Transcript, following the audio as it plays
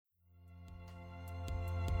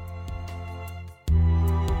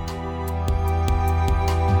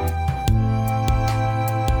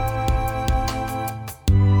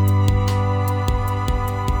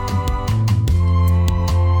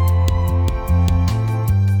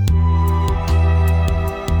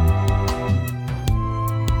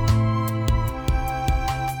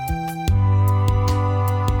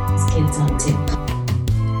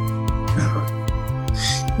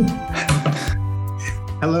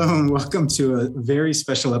Hello, and welcome to a very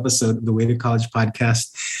special episode of the Way to College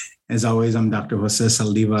podcast. As always, I'm Dr. Jose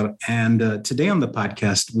Saldivar, and today on the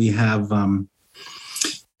podcast, we have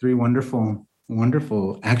three wonderful,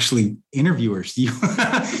 actually, interviewers.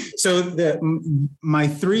 So my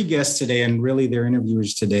three guests today, and really their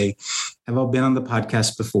interviewers today, have all been on the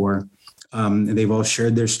podcast before. They've all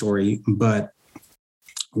shared their story, but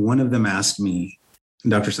one of them asked me,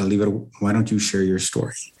 Dr. Saldivar, why don't you share your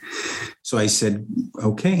story? So I said,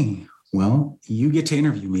 okay, well, you get to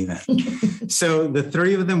interview me then. So the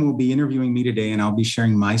three of them will be interviewing me today, and I'll be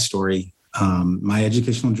sharing my story, my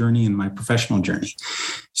educational journey and my professional journey.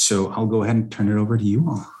 So I'll go ahead and turn it over to you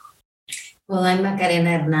all. Well, I'm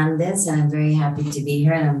Macarena Hernandez, and I'm very happy to be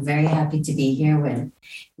here. And I'm very happy to be here with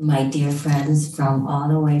my dear friends from all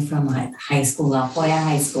the way from high school, La Jolla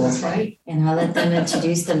High School. That's right. And I'll let them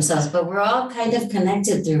introduce themselves. But we're all kind of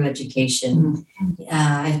connected through education.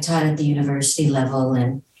 I've taught at the university level,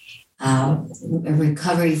 and a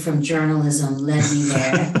recovery from journalism led me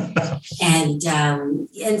there. And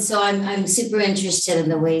so I'm super interested in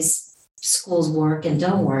the ways schools work and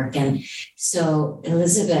don't work. And so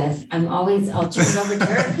Elizabeth, I'll turn it over to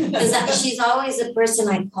her because she's always the person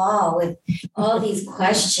I call with all these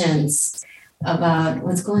questions about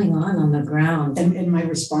what's going on the ground. And my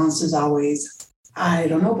response is always, I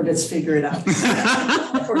don't know, but let's figure it out.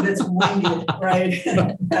 Or let's wind it,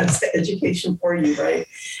 right? That's the education for you, right?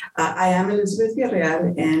 I am Elizabeth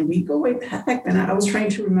Villarreal, and we go way back. And I was trying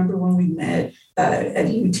to remember when we met at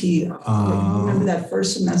UT. Remember that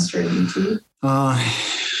first semester at UT?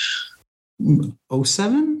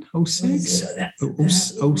 07, 06,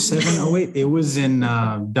 07, 08. It was in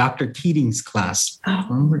Dr. Keating's class.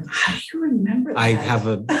 Remember? How do you remember that? I have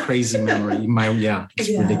a crazy memory. It's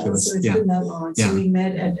ridiculous. So it's been that long. So we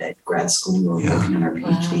met at grad school. We were working on our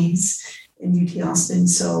PhDs in UT Austin.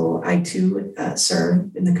 So I too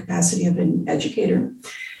serve in the capacity of an educator.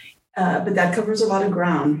 But that covers a lot of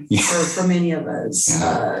ground for many of us.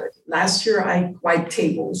 Last year, I wiped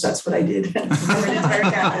tables. That's what I did for an entire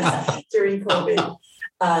campus during COVID.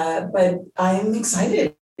 But I'm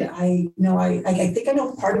excited. I think I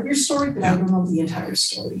know part of your story, but I don't know the entire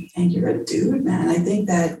story. And you're a dude, man. I think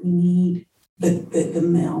that we need the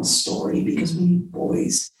male story because we need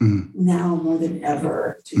boys now more than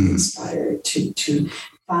ever to be inspired to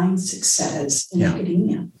find success in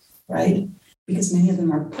academia, right? Because many of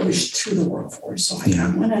them are pushed through the workforce. So I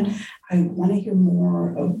want to hear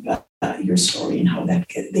more of your story and how that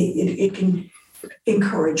it can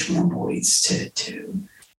encourage more boys to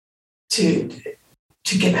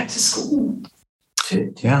get back to school. I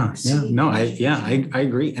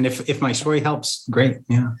agree. And if my story helps, great.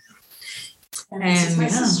 Yeah. And this is my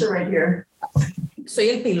sister right here. Soy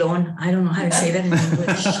el pilón. I don't know how to say that in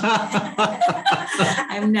English.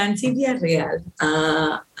 I'm Nancy Villarreal,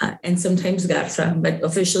 and sometimes Garza, but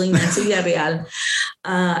officially Nancy Villarreal.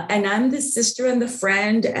 And I'm the sister and the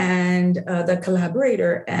friend and the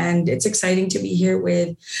collaborator. And it's exciting to be here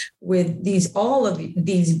with all of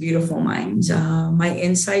these beautiful minds. My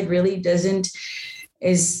insight really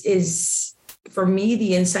is for me,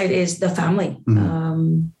 the insight is the family.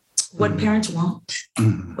 What parents want,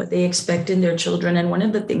 what they expect in their children. And one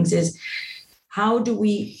of the things is, how do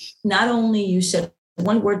we, not only you said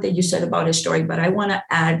one word that you said about his story, but I want to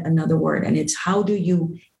add another word. And it's, how do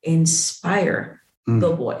you inspire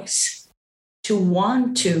the boys to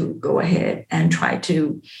want to go ahead and try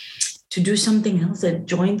to do something else, that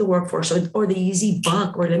join the workforce or the easy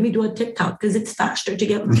buck, or let me do a TikTok because it's faster to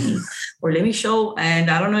get money, or let me show,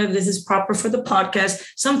 and I don't know if this is proper for the podcast,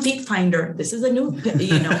 some feet finder. This is a new,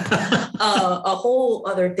 a whole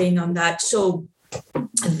other thing on that. So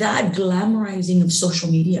that glamorizing of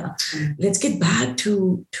social media, let's get back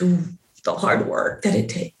to the hard work that it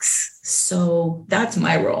takes. So that's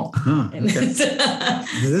my role. Okay. This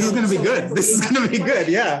is going to be good. This is going to be good.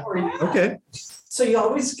 Yeah. Okay. So you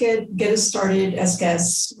always get us started as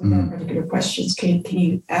guests with our particular questions. Can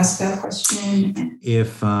you ask that question?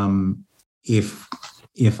 If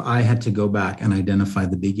I had to go back and identify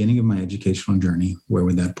the beginning of my educational journey, where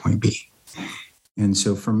would that point be? And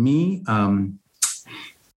so for me,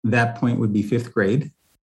 that point would be fifth grade.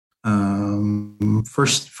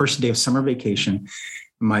 First day of summer vacation.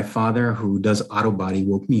 My father, who does auto body,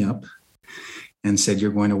 woke me up and said,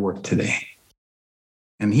 "You're going to work today."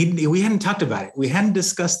 And we hadn't talked about it. We hadn't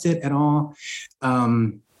discussed it at all.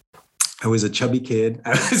 I was a chubby kid.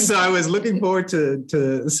 So I was looking forward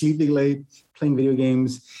to sleeping late, playing video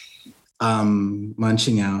games,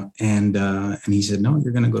 munching out. And he said, "No,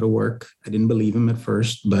 you're going to go to work." I didn't believe him at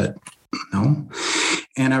first, but no.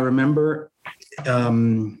 And I remember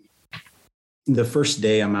the first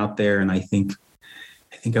day I'm out there, and I think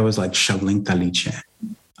think I was like shoveling caliche.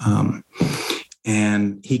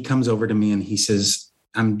 And he comes over to me and he says,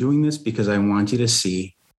 I'm doing this because I want you to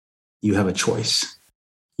see you have a choice.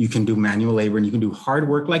 You can do manual labor and you can do hard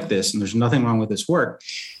work like this. And there's nothing wrong with this work,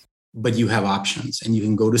 but you have options and you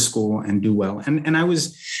can go to school and do well. And I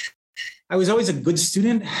was always a good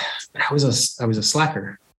student, but I was a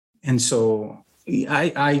slacker. And so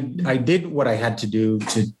I did what I had to do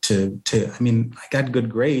I mean, I got good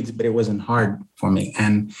grades, but it wasn't hard for me.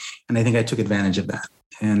 And I think I took advantage of that.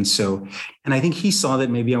 And I think he saw that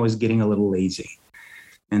maybe I was getting a little lazy.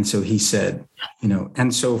 And so he said,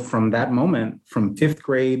 and so from that moment, from 5th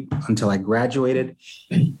grade until I graduated,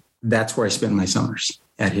 that's where I spent my summers,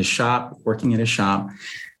 at his shop, working at his shop.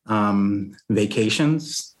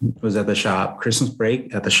 Vacations was at the shop, Christmas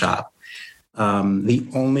break at the shop. The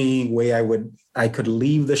only way I could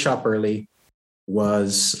leave the shop early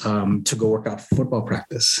was to go work out football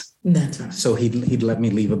practice. That's right. So he'd let me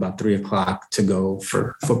leave about 3:00 to go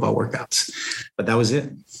for football workouts, but that was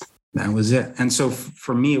it. And so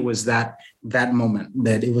for me, it was that moment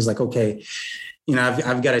that it was like, okay,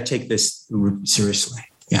 I've got to take this seriously.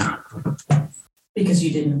 Yeah. Because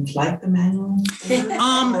you didn't like the manual?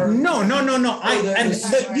 No.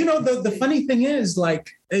 The funny thing is,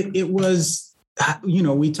 like, it was,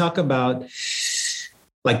 we talk about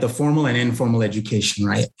like the formal and informal education,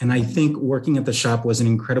 right? And I think working at the shop was an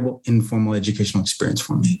incredible informal educational experience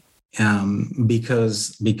for me.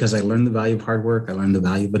 Because I learned the value of hard work. I learned the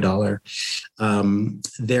value of a dollar.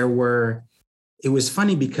 It was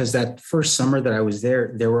funny because that first summer that I was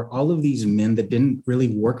there were all of these men that didn't really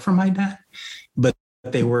work for my dad, but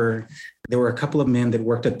there were a couple of men that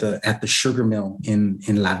worked at the sugar mill in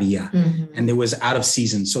La Villa, and it was out of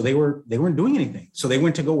season. So they weren't doing anything. So they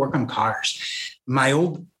went to go work on cars. My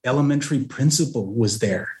old elementary principal was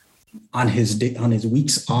there on his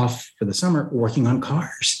weeks off for the summer working on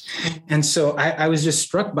cars. And so I was just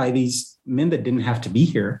struck by these men that didn't have to be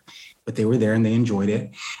here, but they were there and they enjoyed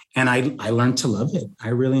it. And I learned to love it. I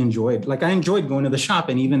really enjoyed going to the shop.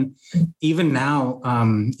 And even now,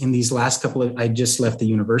 in these last I just left the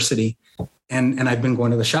university and I've been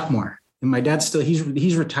going to the shop more. And my dad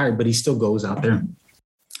he's retired, but he still goes out there.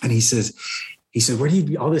 And he says, where do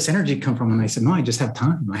you all this energy come from? And I said, no, I just have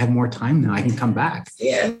time. I have more time now. I can come back.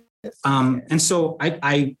 Yeah. And so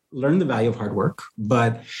I learned the value of hard work,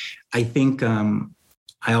 but I think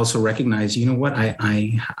I also recognize,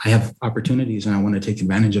 I have opportunities and I want to take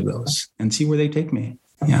advantage of those and see where they take me.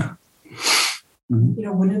 Yeah. Mm-hmm.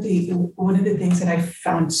 One of the things that I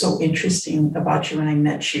found so interesting about you when I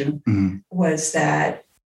met you was that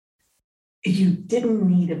you didn't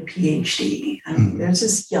need a PhD. I mean, there's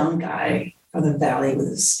this young guy from the Valley with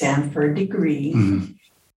a Stanford degree.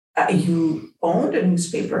 You owned a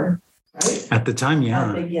newspaper, right? At the time,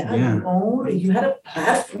 yeah. You had a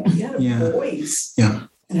platform, you had a voice. Yeah.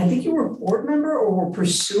 And I think you were a board member or were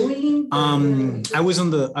pursuing. I was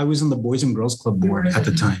on the Boys and Girls Club board at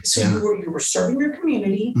the time. So you were serving your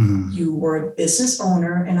community. You were a business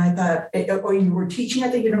owner, and I thought, or you were teaching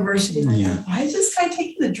at the university. And I thought, why is this guy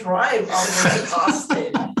taking the drive all the way to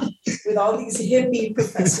Austin with all these hippie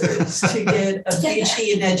professors to get a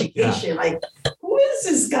PhD in education? Like, who is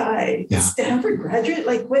this guy? Yeah. Stanford graduate?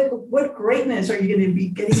 Like, what greatness are you going to be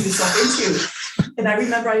getting yourself into? And I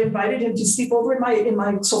remember I invited him to sleep over in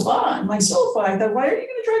my sofa. I thought, why are you going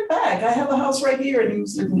to drive back? I have a house right here. And he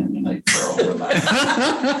was looking at me like, girl,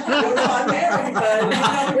 I'm married,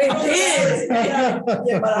 but we kids. But I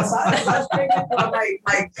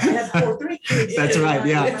had 4 kids. That's right.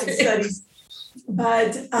 Yeah. Studies.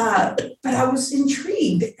 But I was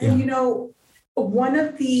intrigued. And, one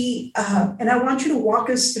of the, and I want you to walk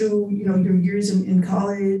us through, your years in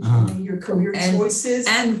college and your career choices.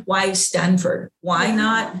 And why Stanford? Why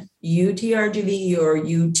not UTRGV or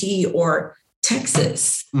UT or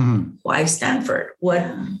Texas? Why Stanford? What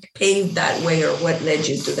paved that way, or what led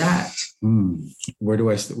you to that? Where do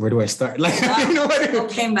I start? Like,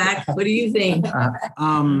 Okay, Mac, what do you think?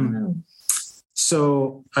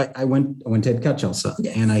 So I went to EdCat Chelsea,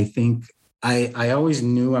 and I think I always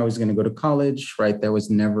knew I was going to go to college, right? There was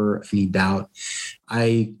never any doubt.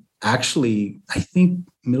 I think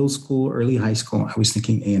middle school, early high school, I was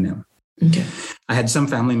thinking A&M. Okay. I had some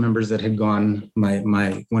family members that had gone,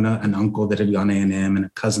 an uncle that had gone A&M and a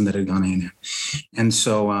cousin that had gone A&M. And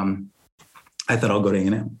so I thought I'll go to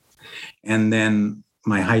A&M. And then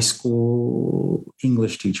my high school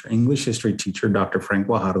English history teacher, Dr. Frank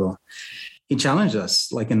Guajardo, he challenged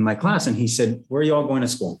us, like in my class, and he said, where are you all going to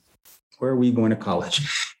school? Where are we going to college?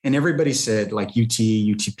 And everybody said like UT,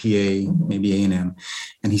 UTPA, maybe A&M.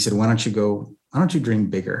 And he said, why don't you dream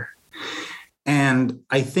bigger? And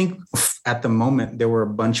I think at the moment, there were a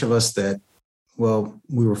bunch of us that, well,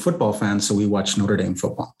 we were football fans, so we watched Notre Dame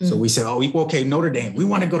football. So we said, okay, Notre Dame. We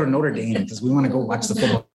want to go to Notre Dame because we want to go watch the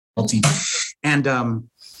football team.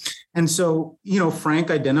 And so, Frank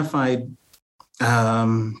identified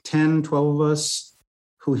 10, 12 of us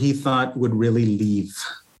who he thought would really leave.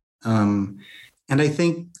 And I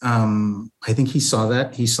think he saw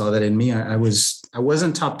that. He saw that in me. I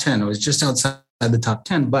wasn't top 10. I was just outside the top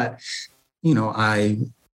 10, but I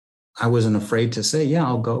wasn't afraid to say, yeah,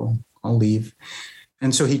 I'll go. I'll leave.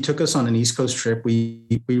 And so he took us on an East Coast trip. We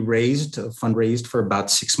fundraised for about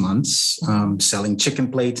 6 months, selling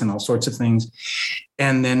chicken plates and all sorts of things.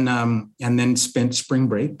 And then spent spring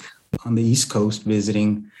break on the East Coast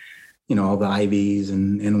visiting, all the Ivies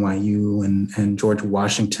and NYU and George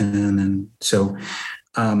Washington. And so,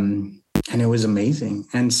 and it was amazing.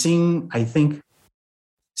 And seeing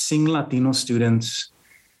Latino students,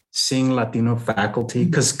 seeing Latino faculty,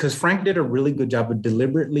 because Frank did a really good job of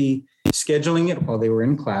deliberately scheduling it while they were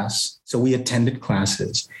in class. So we attended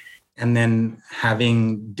classes and then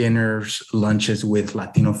having dinners, lunches with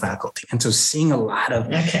Latino faculty. And so seeing a lot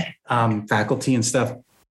of faculty and stuff,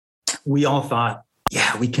 we all thought,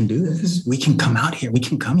 yeah, we can do this. We can come out here. We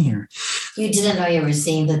can come here. You didn't know you were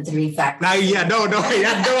seeing the 3 faculty. I had no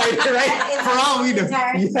idea, right? For all we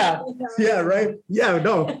know. Yeah, right. Yeah,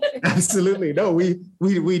 no, absolutely. No, we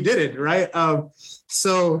did it, right?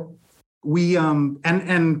 So we,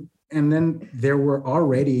 and then there were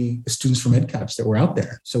already students from EdCaps that were out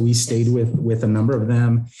there. So we stayed with a number of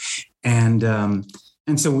them.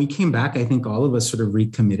 And so we came back, I think all of us sort of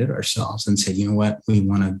recommitted ourselves and said, you know what, we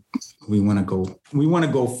want to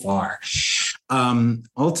go far.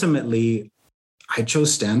 Ultimately, I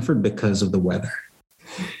chose Stanford because of the weather.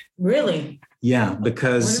 Really? Yeah,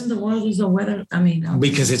 because what in the world is the weather? I mean,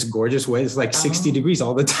 because it's gorgeous weather. It's like 60 degrees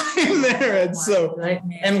all the time there. And so,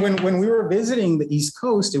 and when we were visiting the East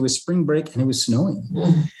Coast, it was spring break and it was snowing.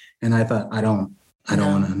 And I thought, I don't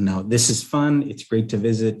want to know. This is fun. It's great to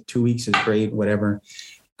visit. 2 weeks is great, whatever.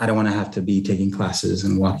 I don't want to have to be taking classes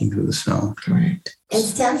and walking through the snow. Correct. And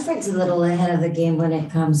Stanford's a little ahead of the game when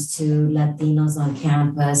it comes to Latinos on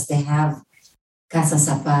campus. They have Casa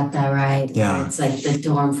Zapata, right? Yeah. It's like the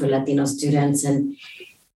dorm for Latino students. And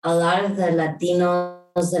a lot of the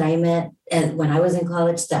Latinos that I met when I was in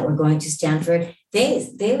college that were going to Stanford,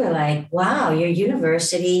 they were like, wow, your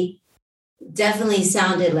university definitely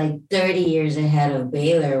sounded like 30 years ahead of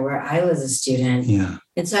Baylor, where I was a student. Yeah.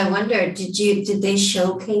 And so I wonder, did they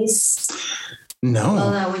showcase?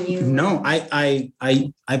 No, No. I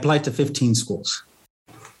applied to 15 schools,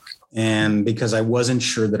 and because I wasn't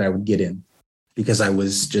sure that I would get in, because I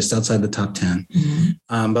was just outside the top 10.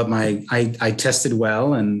 Mm-hmm. But I tested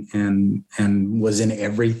well and was in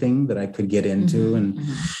everything that I could get into,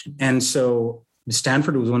 and so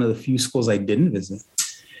Stanford was one of the few schools I didn't visit.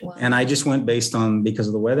 Wow. And I just went because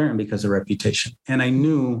of the weather and because of reputation. And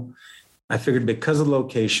I figured because of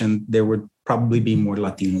location, there would probably be more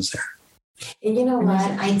Latinos there. And you know what?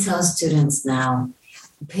 I tell students now,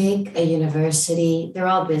 pick a university. They're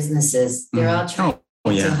all businesses. They're all trying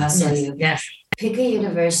to hustle you. Yes. Pick a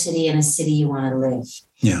university in a city you want to live.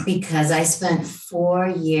 Yeah. Because I spent 4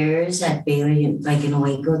 years at Baylor, like in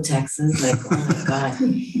Waco, Texas. Like, oh my God.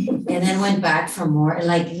 And then went back for more.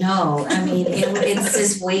 Like, no, I mean, it's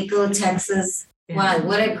just Waco, Texas. Wow,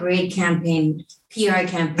 what a great campaign, PR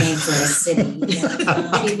campaign for a city.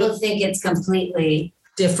 People think it's completely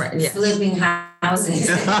different, flipping houses.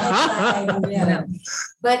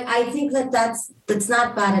 But I think that's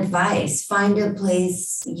not bad advice. Find a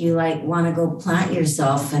place you want to go plant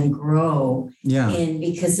yourself and grow in,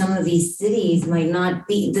 because some of these cities might not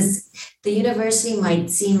be the university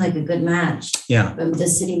might seem like a good match. Yeah. But the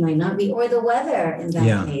city might not be, or the weather in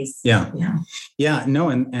that case. Yeah. No,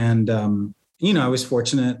 and I was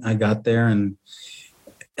fortunate. I got there, and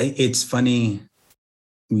it's funny.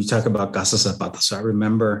 We talk about Casa Zapata. So I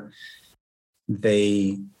remember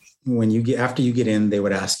after you get in, they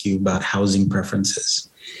would ask you about housing preferences.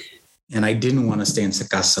 And I didn't want to stay in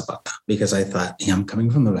Casa Zapata because I thought, I'm coming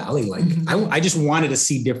from the Valley. Like I just wanted to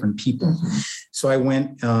see different people. Mm-hmm. So I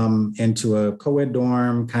went into a co-ed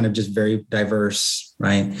dorm, kind of just very diverse.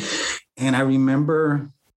 Right. And I remember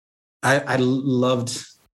I loved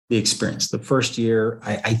the experience. The first year,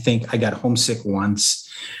 I think I got homesick once.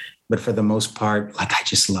 But for the most part, I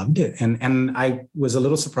just loved it. And I was a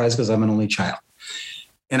little surprised because I'm an only child.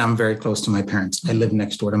 And I'm very close to my parents. I live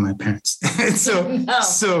next door to my parents. so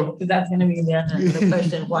that's going to be the other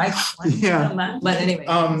question. Why? Yeah. But anyway.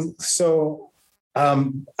 I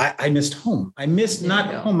missed home. I missed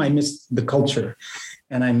home. I missed the culture.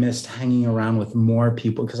 And I missed hanging around with more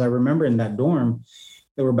people. Because I remember in that dorm,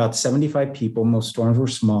 there were about 75 people. Most dorms were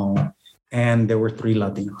small, and there were 3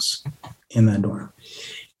 Latinos in that dorm.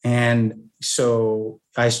 And so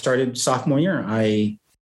I started sophomore year. I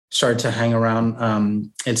started to hang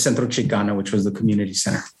around El Centro Chicano, which was the community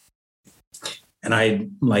center. And I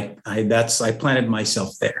planted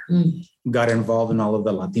myself there, got involved in all of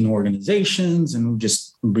the Latino organizations, and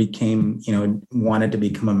just became, wanted to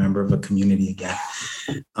become a member of a community again.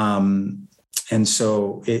 And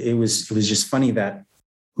so it was just funny that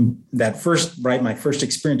my first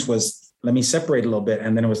experience was, let me separate a little bit.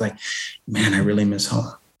 And then it was like, man, I really miss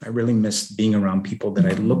home. I really miss being around people that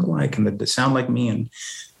I look like and that sound like me, and,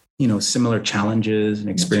 similar challenges and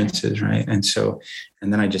experiences. Right. And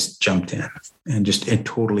then I just jumped in and it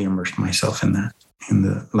totally immersed myself in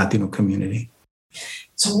the Latino community.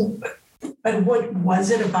 So, but what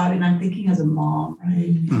was it about? And I'm thinking as a mom,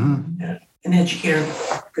 right? Mm-hmm. An educator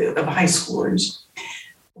of high schoolers.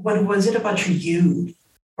 What was it about your youth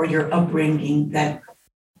or your upbringing that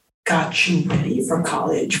got you ready for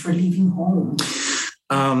college, for leaving home?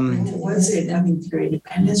 What was it? Your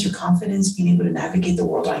independence, your confidence, being able to navigate the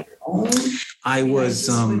world on your own? I was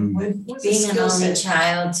being an only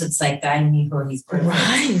child, so it's like, I knew he's perfect.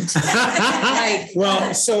 Right.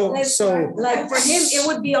 Well, so like for him, it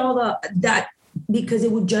would be all that, because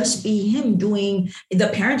it would just be him doing. The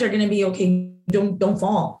parents are going to be okay. Don't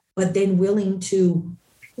fall, but then willing to,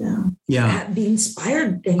 be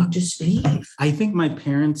inspired and just be. I think my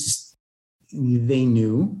parents, they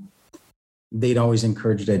knew. They'd always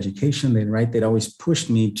encouraged education. They'd always pushed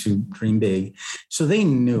me to dream big. So they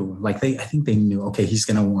knew, I think they knew, okay, he's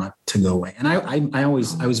going to want to go away. And I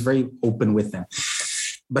was very open with them.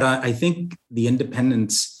 But I think the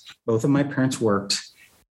independence, both of my parents worked,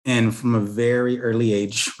 and from a very early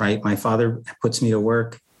age, right? My father puts me to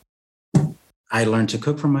work. I learned to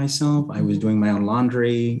cook for myself. I was doing my own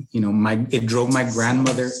laundry. It drove my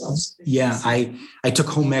grandmother. Yeah, I took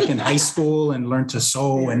home ec in high school and learned to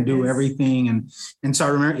sew and do everything. And so I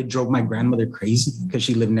remember it drove my grandmother crazy because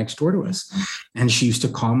she lived next door to us. And she used to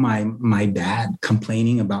call my dad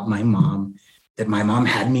complaining about my mom, that my mom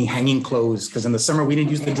had me hanging clothes because in the summer we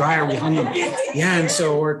didn't use the dryer, we hung them. Yeah, and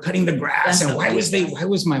so we're cutting the grass. And why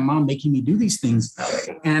was my mom making me do these things?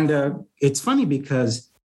 And it's funny because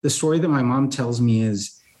the story that my mom tells me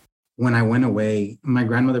is, when I went away, my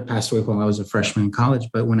grandmother passed away while I was a freshman in college.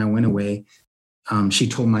 But when I went away, she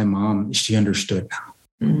told my mom she understood now,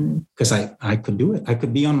 because I could do it. I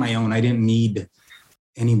could be on my own. I didn't need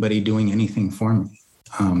anybody doing anything for me.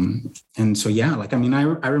 And so,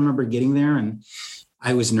 I remember getting there, and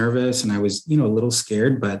I was nervous and I was, a little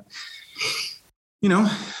scared, but,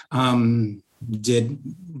 didn't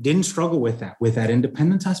struggle with that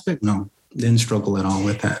independence aspect. No. Didn't struggle at all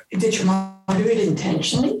with that. Did your mom do it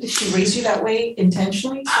intentionally? Did she raise you that way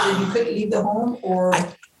intentionally so that you couldn't leave the home? Or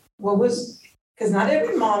what was, because not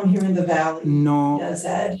every mom here in the Valley does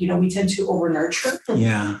that. We tend to over-nurture.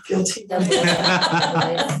 Yeah. Guilty. I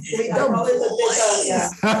call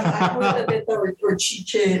it a bit or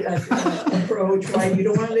chiche approach, right? You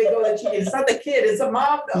don't want to let go of the chiche. It's not the kid, it's the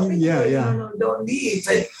mom, though. Yeah. No, don't leave.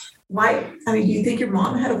 But why? Do you think your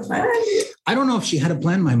mom had a plan? I don't know if she had a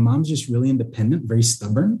plan. My mom's just really independent, very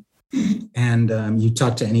stubborn. And you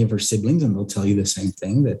talk to any of her siblings and they'll tell you the same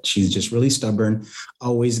thing, that she's just really stubborn,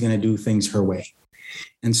 always going to do things her way.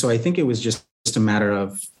 And so I think it was just a matter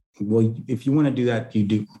of, well, if you want to do that,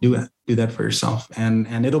 you do that for yourself.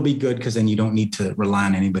 And it'll be good, because then you don't need to rely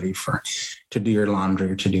on anybody to do your laundry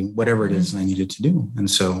or to do whatever it is I needed to do. And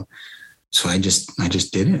so I just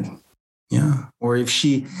did it. Yeah. Or if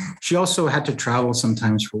she also had to travel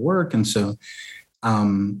sometimes for work. And so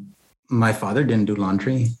my father didn't do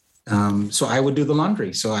laundry. So I would do the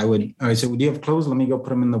laundry. So I said, well, do you have clothes? Let me go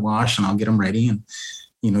put them in the wash and I'll get them ready. And,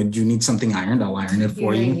 do you need something ironed? I'll iron it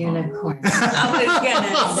for you. Unicorn. I was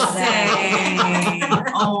gonna say,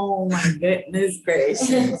 oh my goodness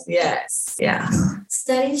gracious. Yes. Yeah.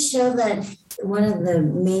 Studies show that one of the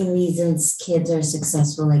main reasons kids are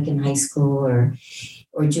successful, like in high school or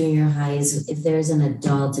junior high, is if there's an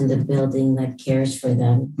adult in the building that cares for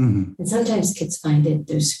them. Mm-hmm. And sometimes kids find it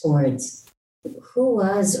through sports.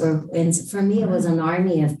 And for me, it was an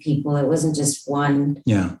army of people. It wasn't just one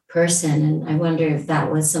person. And I wonder if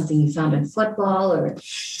that was something you found in football, or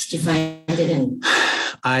did you find it in?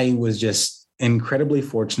 I was just incredibly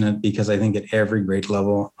fortunate, because I think at every grade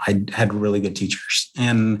level, I had really good teachers.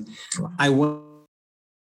 And I was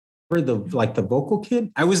the vocal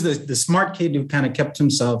kid. I was the smart kid who kind of kept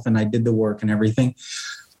himself, and I did the work and everything.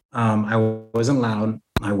 I wasn't loud.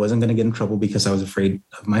 I wasn't going to get in trouble because I was afraid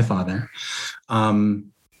of my father. But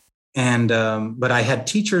I had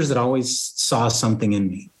teachers that always saw something in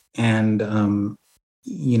me. And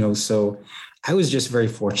so I was just very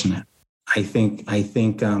fortunate. I think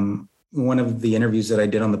one of the interviews that I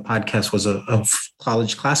did on the podcast was a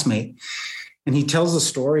college classmate, and he tells the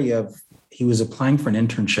story of he was applying for an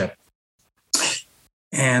internship,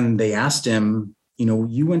 and they asked him,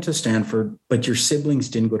 you went to Stanford, but your siblings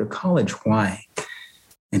didn't go to college. Why?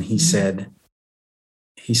 And he said,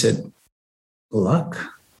 luck.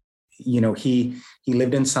 He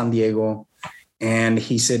lived in San Diego, and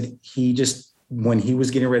he said when he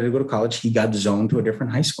was getting ready to go to college, he got zoned to a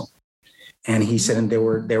different high school. And he said, and there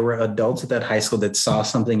were adults at that high school that saw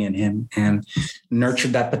something in him and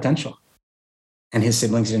nurtured that potential. And his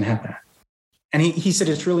siblings didn't have that. And he said,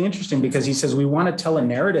 it's really interesting because he says, we want to tell a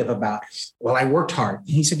narrative about, well, I worked hard. And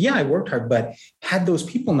he said, yeah, I worked hard, but had those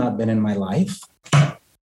people not been in my life,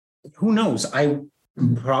 who knows? I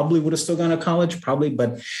probably would have still gone to college, probably,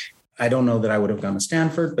 but I don't know that I would have gone to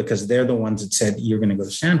Stanford because they're the ones that said, you're going to go to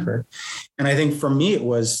Stanford. And I think for me, it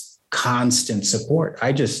was constant support.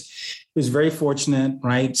 I was very fortunate,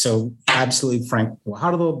 right? So absolutely Frank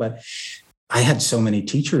Guajardo, but I had so many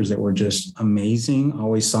teachers that were just amazing,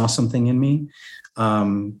 always saw something in me,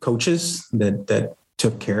 coaches that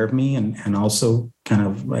took care of me and also kind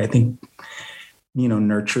of, I think,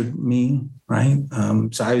 nurtured me, right?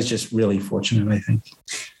 So I was just really fortunate, I think.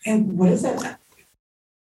 And what does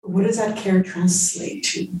that care translate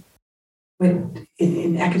to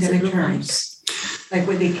in academic terms? Like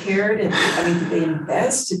when they cared, did they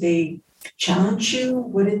invest? Did they challenge you?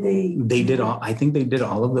 What did they? They did all. I think they did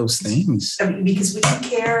all of those things. Because we can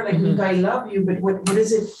care, like I love you, but what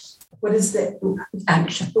is it? What is the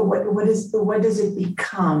action? What does it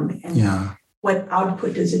become? And what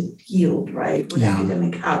output does it yield? Right? What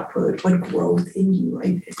academic output? What growth in you?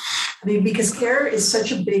 Right? Because care is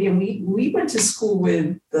such a big, and we went to school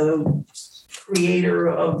with the creator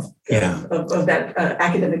of that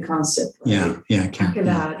academic concept. Right?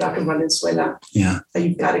 Dr. Valenzuela.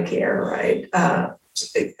 You've got to care, right?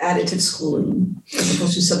 Additive schooling as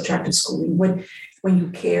opposed to subtractive schooling. When you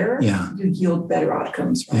care, you yield better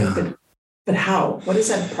outcomes, right? But how? What is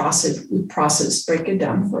that process? Break it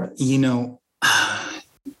down for us.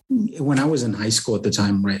 When I was in high school at the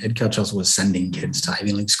time, right, Ed Calchels was sending kids to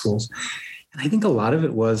Ivy League schools. And I think a lot of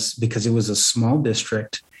it was because it was a small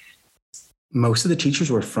district. Most of the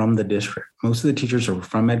teachers were from the district. Most of the teachers were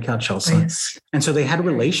from Ed Calchels. Yes. And so they had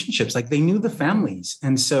relationships, like they knew the families.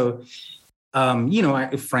 And so,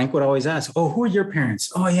 Frank would always ask, oh, who are your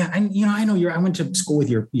parents? Oh, yeah. I know I went to school with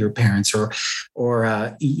your parents or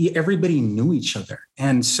everybody knew each other.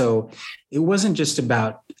 And so it wasn't just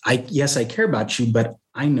about, I care about you, but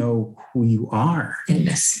I know who you are.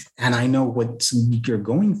 Yes. And I know what you're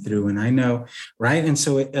going through. And I know, right. And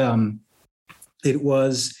so it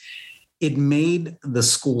made the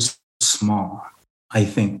school small, I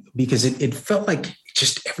think, because it felt like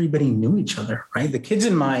just everybody knew each other, right? The kids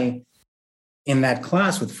in that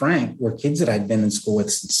class with Frank were kids that I'd been in school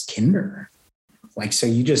with since kinder. Like, so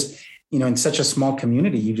you just, in such a small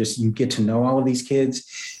community, you get to know all of these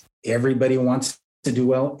kids. Everybody wants to do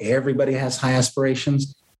well. Everybody has high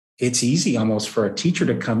aspirations. It's easy almost for a teacher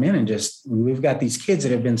to come in and we've got these kids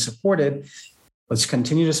that have been supported. Let's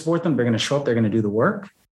continue to support them. They're going to show up. They're going to do the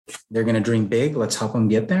work. They're going to dream big. Let's help them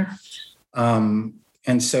get there. And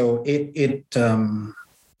so I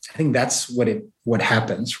think that's what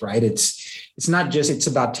happens, right? It's not just, it's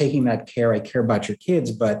about taking that care. I care about your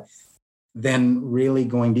kids, but then really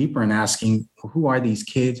going deeper and asking, who are these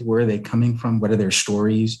kids? Where are they coming from? What are their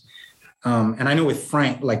stories? And I know with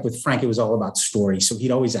Frank, it was all about stories. So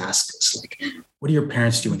he'd always ask us, like, what do your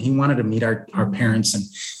parents do? And he wanted to meet our parents.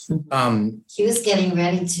 And he was getting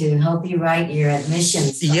ready to help you write your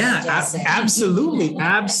admissions. Yeah, absolutely.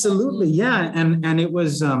 Absolutely. Yeah. And it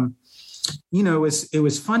was, it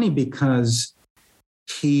was funny because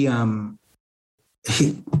he's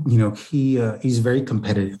very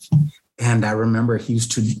competitive. And I remember he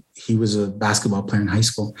was a basketball player in high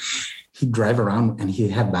school. He'd drive around and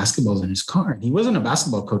he'd have basketballs in his car. He wasn't a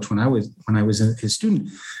basketball coach when I was his student,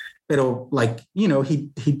 but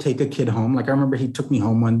he'd take a kid home. Like I remember he took me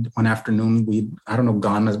home one afternoon.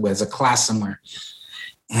 Gone as a class somewhere.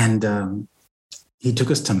 And he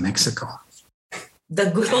took us to Mexico.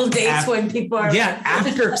 The good old days when people are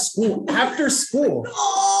after school.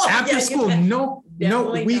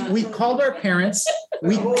 We called our parents.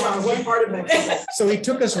 What part of Mexico? So he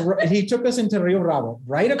took us into Rio Bravo,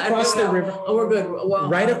 right across the river. Oh, we're good. Wow.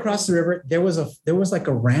 Right across the river, there was like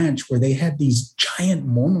a ranch where they had these giant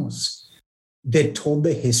monos that told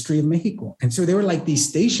the history of Mexico. And so they were like these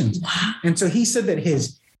stations. Wow. And so he said that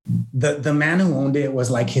his the man who owned it was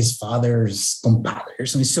like his father's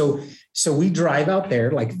compadres. And so we drive out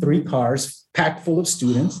there, like 3 cars packed full of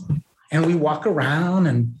students, and we walk around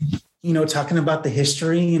and, talking about the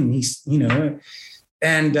history, and he's,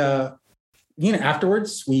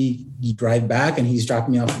 afterwards we drive back and he's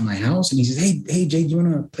dropping me off at my house and he says, Hey, Jay, do you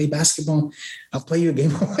want to play basketball? I'll play you a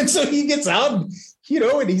game. And so he gets out,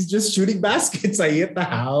 and he's just shooting baskets. I hit the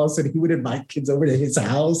house, and he would invite kids over to his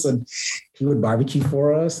house and he would barbecue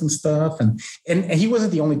for us and stuff. And he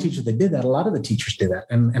wasn't the only teacher that did that. A lot of the teachers did that.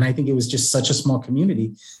 And I think it was just such a small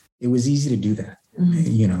community. It was easy to do that,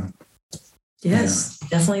 Yes,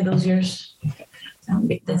 definitely those years.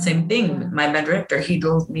 The same thing. My band director, he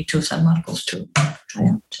drove me to San Marcos to try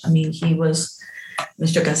out. I mean, he was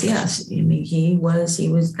Mr. Casillas. I mean, he was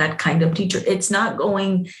that kind of teacher. It's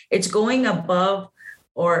going above,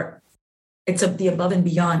 or it's the above and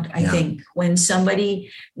beyond, I think, when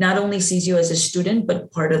somebody not only sees you as a student,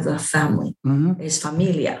 but part of the family, is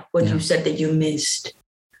familia, what you said that you missed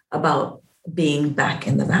about being back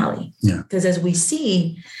in the Valley. Yeah. Because as we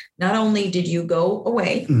see, not only did you go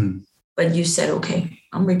away, but you said, okay,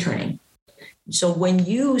 I'm returning. So when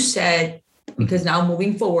you said, because now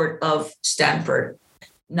moving forward of Stanford,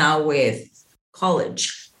 now with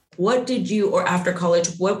college, what did you, or after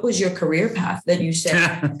college, what was your career path that you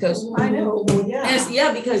said? Because I know.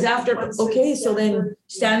 Because after, okay, so then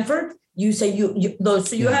Stanford, you say you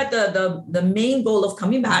had the main goal of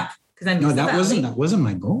coming back. No, that wasn't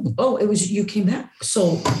my goal. Oh, it was, you came back.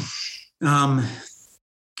 So,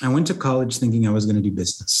 I went to college thinking I was going to do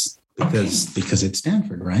business because it's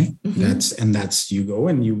Stanford, right? That's you go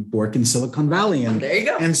and you work in Silicon Valley, and there you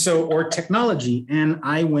go. And so, or technology. And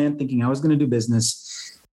I went thinking I was going to do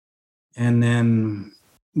business. And then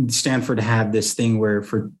Stanford had this thing where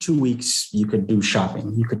for 2 weeks you could do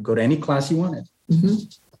shopping. You could go to any class you wanted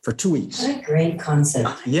for 2 weeks. What a great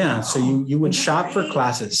concept. Yeah. So you would shop for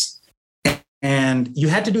classes. And you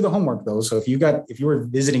had to do the homework though. So if you were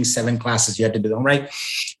visiting 7 classes, you had to do them, right?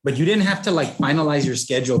 But you didn't have to finalize your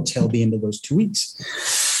schedule till the end of those 2 weeks.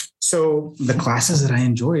 So the classes that I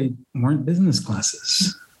enjoyed weren't business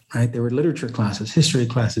classes, right? They were literature classes, history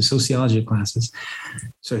classes, sociology classes.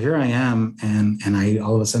 So here I am, and I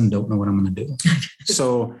all of a sudden don't know what I'm going to do.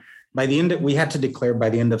 So by the end we had to declare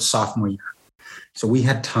by the end of sophomore year. So we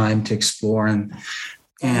had time to explore and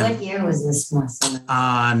what year was this, Marcelo?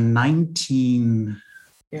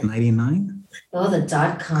 1999. Oh, the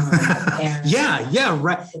 .com era. Yeah,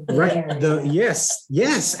 right.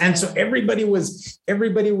 Yes. And so everybody was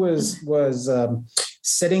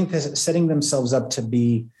setting themselves up to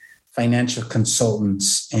be financial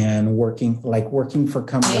consultants and working for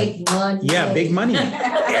companies. Big money. Yeah, big money.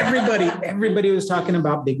 Everybody was talking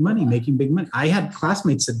about big money, making big money. I had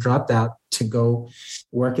classmates that dropped out to go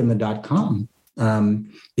work in the .com.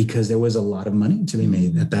 Because there was a lot of money to be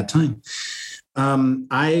made at that time.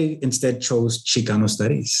 I instead chose Chicano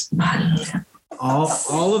studies.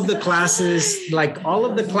 All of the classes,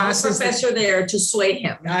 professor there to sway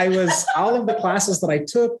him. All of the classes that I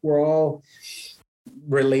took were all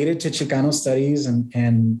related to Chicano studies,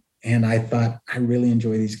 and I thought I really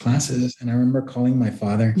enjoy these classes. And I remember calling my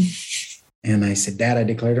father, and I said, "Dad, I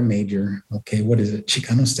declared a major. Okay, what is it?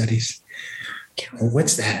 Chicano studies." Well,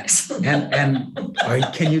 what's that? And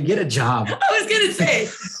can you get a job? I was going to say.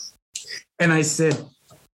 And I said,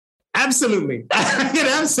 absolutely.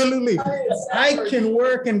 Absolutely. I can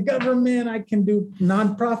work in government. I can do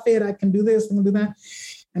nonprofit. I can do this. I can do that.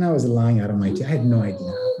 And I was lying out of my teeth. I had no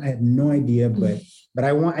idea. But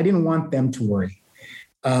I didn't want them to worry.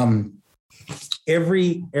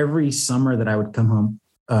 Every summer that I would come home,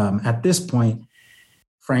 at this point,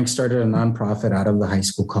 Frank started a nonprofit out of the high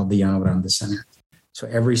school called the Llano Grande Center. So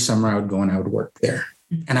every summer I would go and I would work there,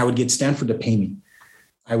 and I would get Stanford to pay me.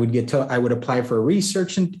 I would apply for a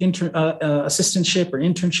research assistantship or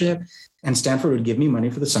internship, and Stanford would give me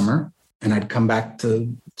money for the summer. And I'd come back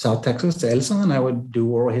to South Texas, to Elsa, and I would do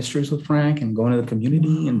oral histories with Frank and go into the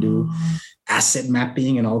community and do asset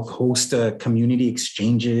mapping, and I'll host community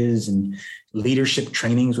exchanges and leadership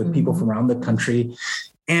trainings with people from around the country.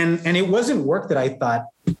 And it wasn't work that I thought,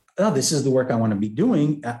 oh, this is the work I want to be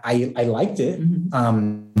doing. I liked it.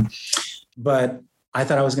 But I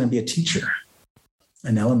thought I was going to be a teacher,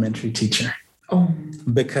 an elementary teacher.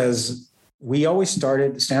 Because we always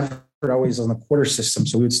started, Stanford always on the quarter system.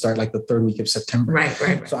 So we would start the 3rd week of September.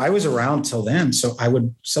 Right. So I was around till then. So I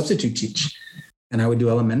would substitute teach and I would do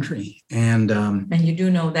elementary. And you do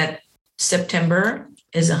know that September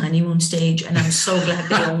is a honeymoon stage, and I'm so glad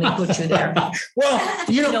they only put you there. Well,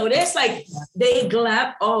 you know, there's like they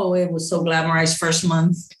it was so glamorized first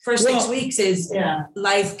month. First 6 weeks is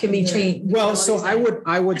life can be changed. Well, so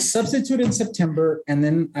I would substitute in September, and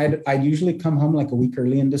then I'd usually come home like a week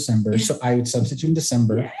early in December. So I would substitute in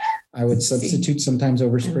December. I would substitute sometimes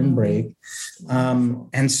over spring break.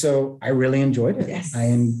 And so I really enjoyed it. Yes.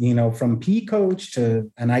 From PE coach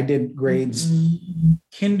and I did grades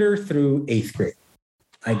kinder through 8th grade.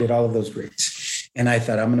 I did all of those grades. And I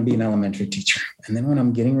thought, I'm going to be an elementary teacher. And then when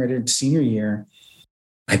I'm getting ready to senior year,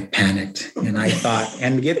 I panicked. And I thought,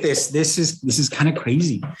 and get this is kind of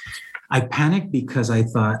crazy. I panicked because I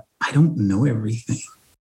thought, I don't know everything.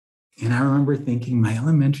 And I remember thinking my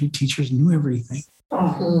elementary teachers knew everything.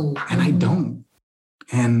 And I don't.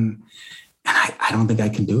 And I don't think I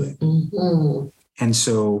can do it. Mm-hmm. And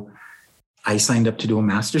so I signed up to do a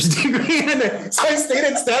master's degree. So I stayed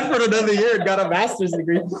at Stanford another year and got a master's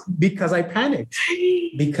degree because I panicked,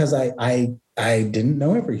 because I didn't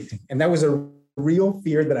know everything. And that was a real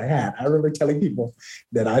fear that I had. I remember telling people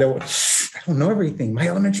that I don't know everything. My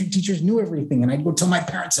elementary teachers knew everything. And I'd go tell my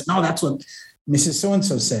parents that, no, that's what Mrs.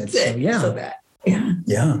 So-and-so said. So yeah. So bad.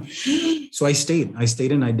 Yeah. So I stayed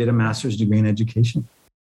and I did a master's degree in education.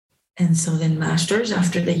 And so then master's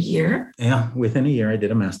after the year? Yeah. Within a year, I did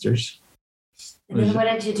a master's. And then what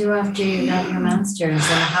did you do after you got your master's? And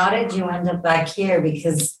how did you end up back here?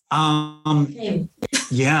 Because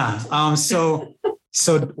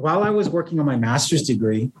So while I was working on my master's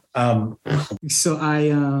degree, I'm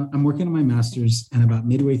working on my master's, and about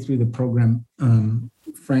midway through the program,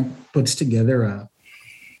 Frank puts together a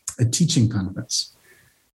teaching conference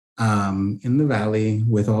in the Valley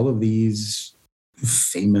with all of these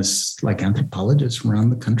famous anthropologists from around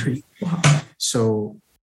the country. Wow. So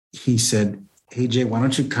he said, hey, Jay, why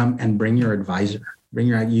don't you come and bring your advisor?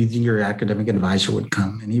 Your academic advisor would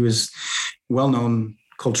come. And he was well-known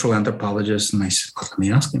cultural anthropologist. And I said, well, let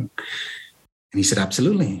me ask him. And he said,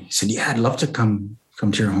 absolutely. He said, yeah, I'd love to come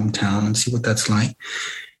to your hometown and see what that's like.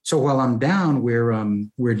 So while I'm down,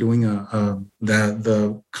 we're doing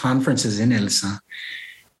the conference is in Elsa,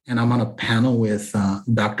 and I'm on a panel with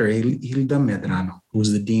Dr. Hilda Medrano, who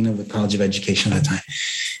was the dean of the College of Education at the time.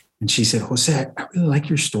 And she said, Jose, I really like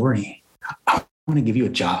your story. I want to give you a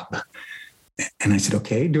job. And I said,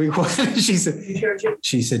 okay, doing what? She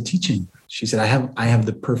said, teaching. She said, I have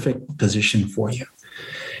the perfect position for you.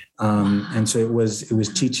 And so it was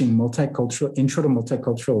teaching intro to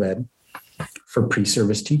multicultural ed for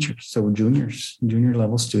pre-service teachers. So junior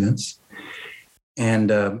level students. And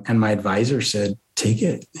my advisor said, take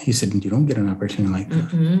it. He said, you don't get an opportunity like that.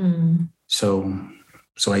 Mm-hmm. So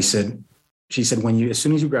I said, she said, as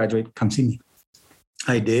soon as you graduate, come see me.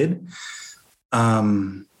 I did.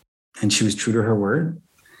 And she was true to her word.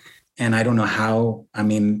 And I don't know how,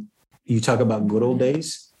 you talk about good old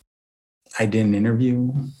days. I did an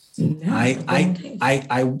interview. No,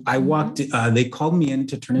 I walked, they called me in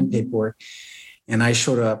to turn in paperwork, and I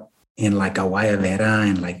showed up in a guayabera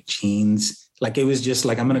and jeans. It was just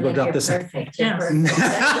I'm going to go drop this. Perfect.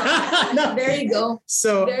 No. There you go.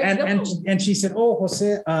 So, and she said, oh,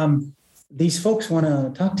 Jose, these folks want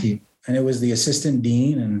to talk to you. And it was the assistant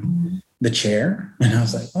dean and the chair. And I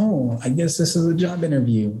was like, oh, I guess this is a job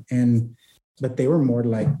interview. But they were more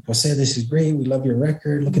like, Jose, this is great. We love your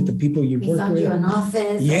record. Look at the people you've worked with. We found you an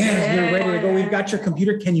office. Yeah, you're ready to go. We've got your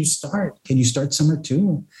computer. Can you start? Can you start summer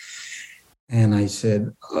too? And I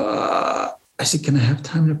said, can I have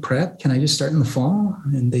time to prep? Can I just start in the fall?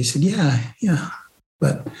 And they said, yeah.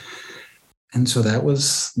 And so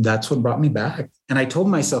that's what brought me back. And I told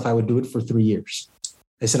myself I would do it for 3 years.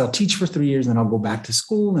 I said, I'll teach for 3 years, then I'll go back to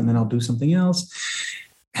school, and then I'll do something else.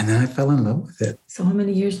 And then I fell in love with it. So how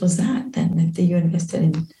many years was that then that you invested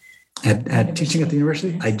in? At teaching at the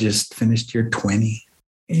university? I just finished year 20.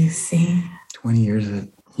 You see? 20 years at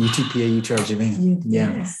UTPA, UTRGV.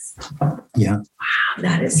 Yes. Yeah. Wow,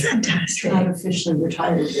 that is fantastic. Not officially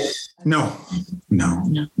retired yet. No.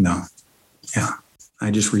 Yeah.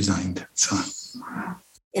 I just resigned. So.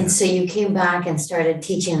 And so you came back and started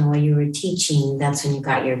teaching. And when you were teaching, that's when you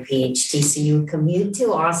got your PhD. So you commute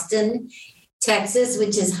to Austin, Texas,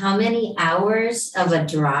 which is how many hours of a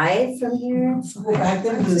drive from here? Well, back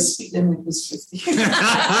then it was 50.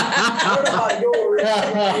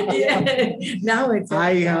 Now it's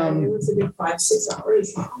it was a good 5-6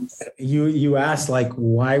 hours. You asked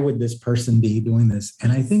why would this person be doing this?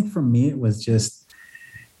 And I think for me, it was just,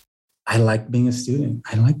 I liked being a student.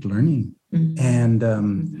 I liked learning.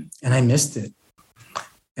 Mm-hmm. And I missed it.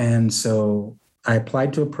 And so I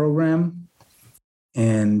applied to a program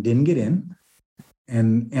and didn't get in.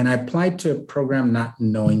 And I applied to a program not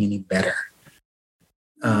knowing any better.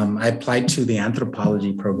 I applied to the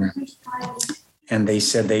anthropology program, and they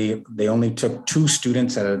said they only took 2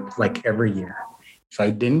 students like every year. So I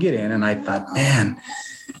didn't get in, and I thought, man,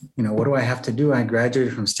 what do I have to do? I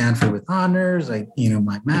graduated from Stanford with honors,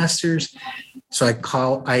 my master's. So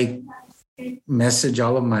I message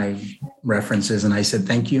all of my references, and I said,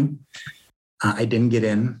 thank you. I didn't get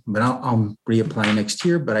in, but I'll reapply next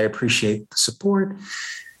year, but I appreciate the support.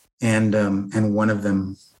 And one of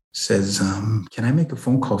them says, can I make a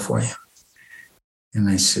phone call for you? And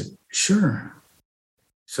I said, sure.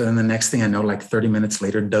 So then the next thing I know, like 30 minutes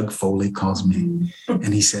later, Doug Foley calls me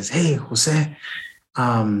and he says, hey, Jose,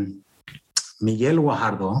 Miguel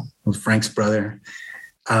Guajardo, Frank's brother,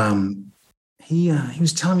 he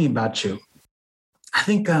was telling me about you. I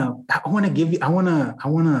think I want to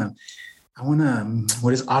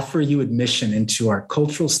offer you admission into our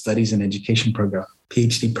cultural studies and education program,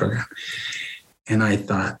 PhD program. And I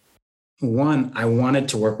thought, one, I wanted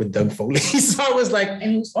to work with Doug Foley. So I was like,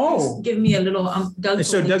 give me a little Doug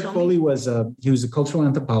so Foley. Doug Foley was a cultural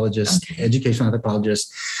anthropologist, educational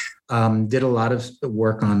anthropologist, did a lot of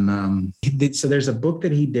work on, so there's a book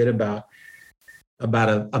that he did about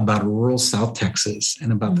rural South Texas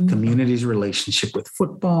and about the community's relationship with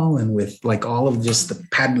football and with like all of just the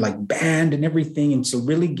band and everything. And so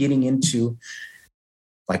really getting into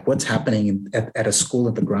like what's happening at a school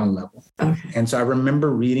at the ground level. Okay. And so I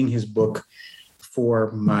remember reading his book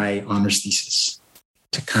for my honors thesis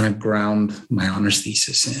to kind of ground my honors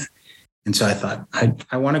thesis in. And so I thought,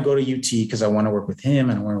 I want to go to UT because I want to work with him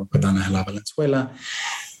and I want to work with Ana La Valenzuela.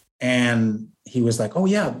 And he was like, oh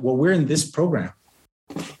yeah, well, we're in this program.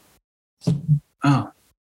 Oh,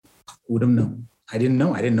 who would have known? I didn't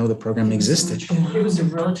know the program existed. It was a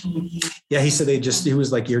relatively. Yeah, he said he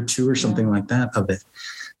was like year 2 or something like that of it.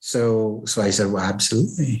 So I said, well,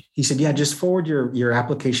 absolutely. He said, yeah, just forward your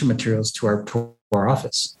application materials to our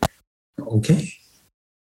office. Okay.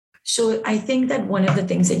 So I think that one of the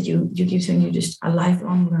things that you keep saying, you're just a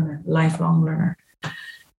lifelong learner.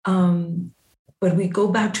 But we go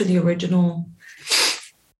back to the original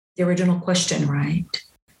question, right?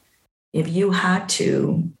 If you had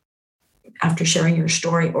to, after sharing your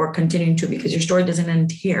story or continuing to, because your story doesn't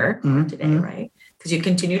end here today, right? Because you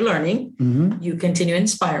continue learning, you continue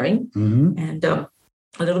inspiring, and a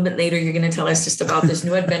little bit later, you're going to tell us just about this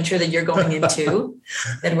new adventure that you're going into,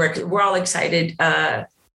 that we're all excited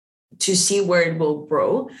to see where it will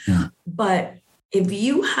grow. Yeah. But if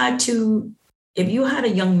you had a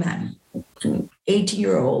young man, an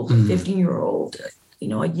 18-year-old, 15-year-old,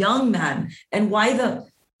 a young man, and why the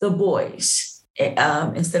boys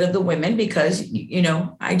instead of the women? Because,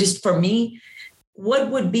 for me, what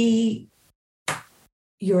would be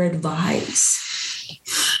your advice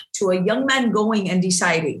to a young man going and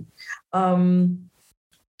deciding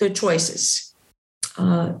the choices,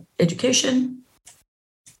 education,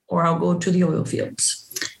 or I'll go to the oil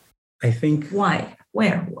fields? I think. Why?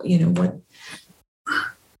 Where? What?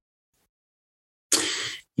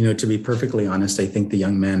 To be perfectly honest, I think the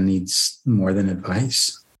young man needs more than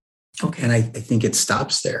advice. Okay. And I think it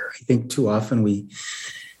stops there. I think too often we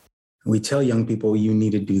tell young people, you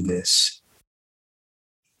need to do this.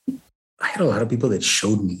 I had a lot of people that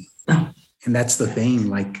showed me. Oh. And that's the thing.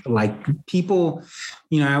 Like people,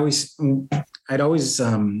 I was always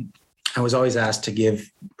asked to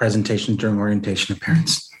give presentations during orientation to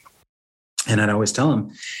parents. And I'd always tell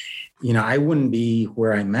them, I wouldn't be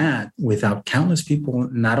where I'm at without countless people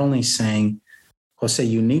not only saying, Jose,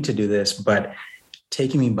 you need to do this, but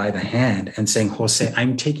taking me by the hand and saying, Jose,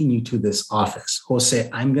 I'm taking you to this office. Jose,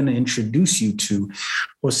 I'm going to introduce you to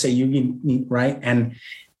Jose, you need, right?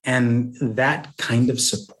 And that kind of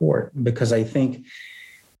support, because I think,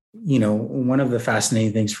 one of the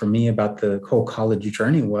fascinating things for me about the whole college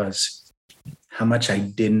journey was how much I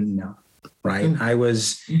didn't know, right? Mm-hmm. I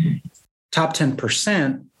was top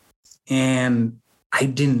 10%. And I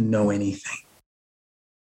didn't know anything.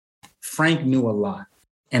 Frank knew a lot.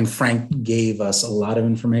 And Frank gave us a lot of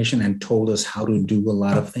information and told us how to do a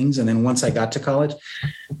lot of things. And then once I got to college,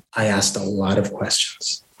 I asked a lot of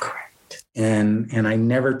questions. Correct. And I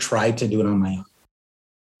never tried to do it on my own.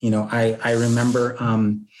 I remember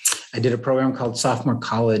I did a program called Sophomore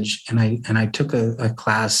College, and I took a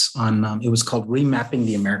class on, it was called Remapping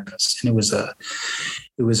the Americas. And it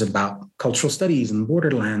was about cultural studies and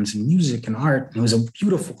borderlands and music and art. It was a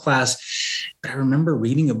beautiful class. But I remember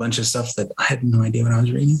reading a bunch of stuff that I had no idea what I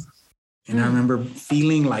was reading. And I remember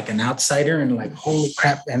feeling like an outsider and like, holy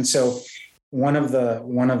crap. And so one of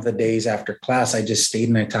the days after class, I just stayed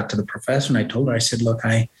and I talked to the professor and I told her, I said, look,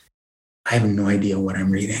 I have no idea what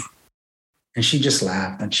I'm reading. And she just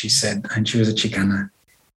laughed and she said, and she was a Chicana.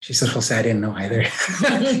 She said, Jose, I didn't know either.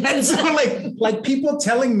 And so like people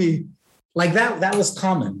telling me like that was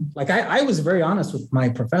common. Like I was very honest with my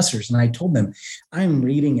professors and I told them, I'm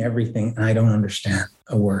reading everything and I don't understand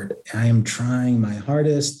a word. I am trying my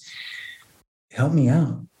hardest. Help me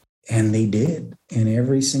out. And they did. And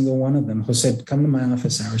every single one of them, Jose, come to my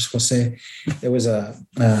office hours. Jose, there was an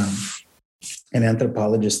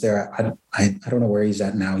anthropologist there. I don't know where he's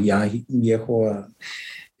at now. Yeah, his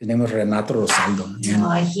name was Renato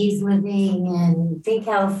Rosaldo. He's living in, I think,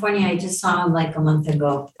 California. I just saw him like a month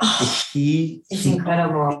ago. It's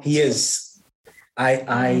incredible. He is. I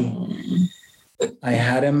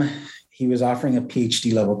had him. He was offering a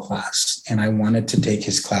PhD level class, and I wanted to take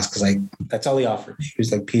his class because that's all he offered. He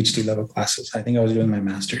was like PhD level classes. I think I was doing my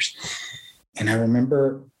master's, and I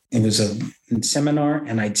remember it was a seminar,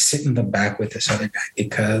 and I'd sit in the back with this other guy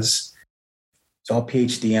because it's all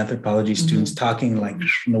PhD anthropology students talking like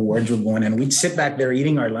the words were going, and we'd sit back there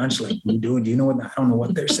eating our lunch like, dude, you know what? I don't know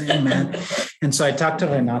what they're saying, man. And so I talked to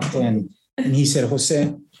Renato, and he said, Jose,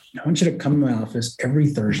 I want you to come to my office every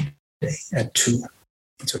Thursday at 2.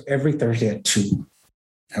 And so every Thursday at 2,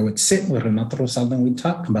 I would sit with Renato Rosaldo and we'd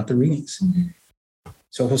talk about the readings. Mm-hmm.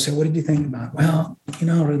 So Jose, what did you think about? Well,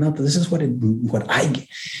 Renato, this is what I get.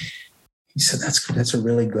 He said, that's a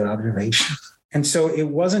really good observation. And so it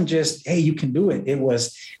wasn't just, hey, you can do it. It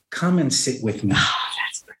was, come and sit with me.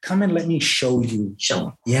 Come and let me show you.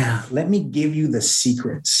 Show. Yeah, let me give you the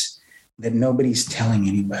secrets that nobody's telling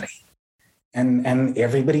anybody. And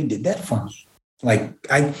everybody did that for me. Like,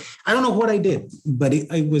 I don't know what I did, but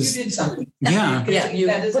I was. You did something. Yeah. Yeah, you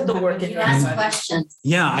put the work in. You ask questions.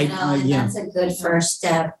 Yeah. That's a good first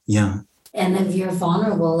step. Yeah. And if you're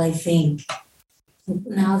vulnerable, I think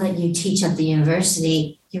now that you teach at the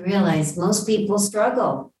university, you realize most people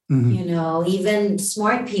struggle. Mm-hmm. Even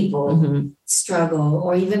smart people struggle,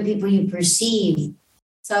 or even people you perceive.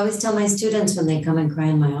 So I always tell my students when they come and cry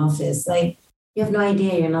in my office, like, you have no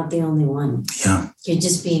idea. You're not the only one. Yeah. You're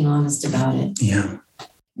just being honest about it. Yeah.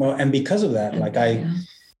 Well, and because of that,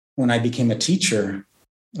 when I became a teacher,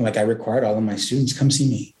 I required all of my students, come see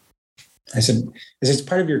me. I said, it's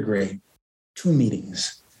part of your grade, 2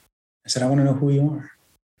 meetings. I said, I want to know who you are.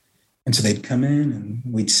 And so they'd come in and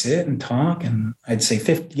we'd sit and talk, and I'd say,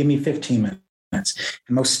 give me 15 minutes.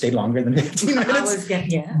 And most stayed longer than 15 minutes.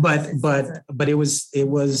 But it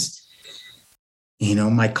was,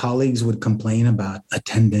 my colleagues would complain about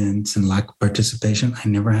attendance and lack of participation. I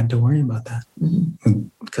never had to worry about that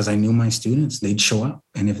because I knew my students. They'd show up.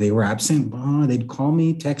 And if they were absent, they'd call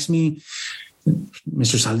me, text me,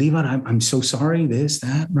 Mr. Saldivar, I'm so sorry, this,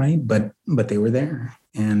 that, right? But they were there.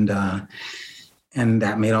 And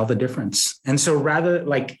that made all the difference. And so rather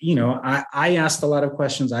I asked a lot of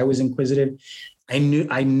questions. I was inquisitive. I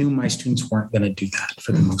knew my students weren't going to do that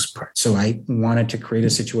for the most part. So I wanted to create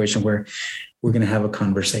a situation where we're going to have a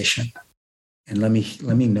conversation, and let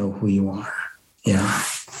me know who you are. Yeah.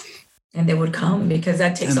 And they would come, because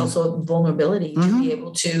that takes also vulnerability to be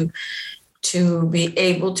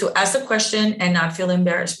able to ask the question and not feel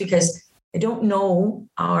embarrassed, because I don't know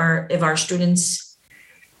if our students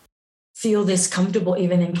feel this comfortable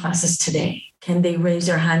even in classes today. Can they raise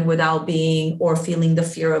their hand without feeling the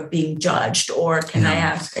fear of being judged? Or can I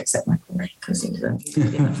ask, except my right, because he's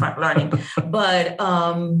in the front learning. But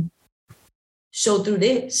so through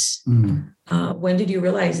this, when did you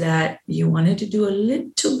realize that you wanted to do a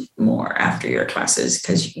little more after your classes?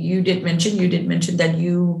 Because you did mention that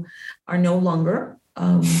you are no longer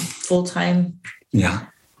full-time. Yeah.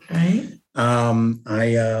 Right.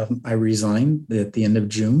 I resigned at the end of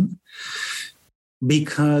June.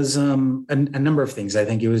 Because a number of things. I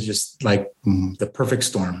think it was just like the perfect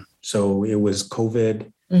storm. So it was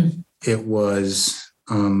COVID. It was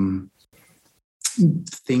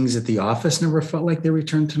things at the office never felt like they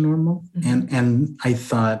returned to normal. And I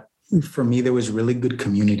thought, for me, there was really good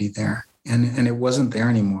community there. And it wasn't there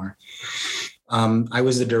anymore. I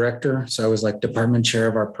was the director. So I was like department chair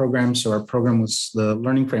of our program. So our program was the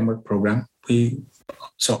Learning Framework program.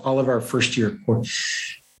 So all of our first year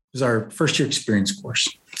course, it was our first year experience course.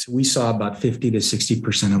 So we saw about 50 to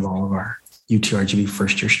 60% of all of our UTRGV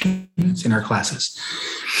first year students in our classes.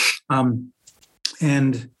 And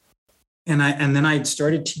then I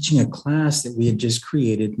started teaching a class that we had just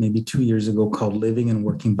created maybe 2 years ago called Living and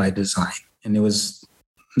Working by Design.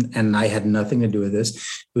 And I had nothing to do with this.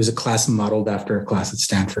 It was a class modeled after a class at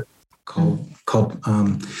Stanford called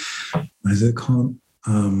what is it called?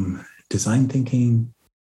 Design thinking.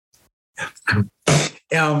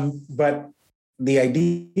 But the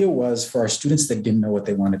idea was for our students that didn't know what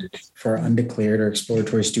they wanted to do, for our undeclared or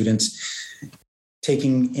exploratory students,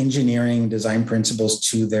 taking engineering design principles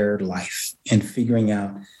to their life and figuring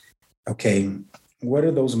out, okay, what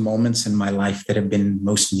are those moments in my life that have been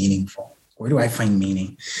most meaningful? Where do I find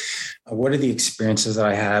meaning? What are the experiences that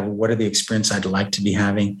I have? What are the experiences I'd like to be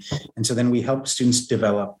having? And so then we help students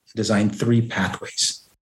design 3 pathways,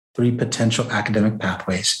 3 potential academic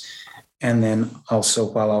pathways. And then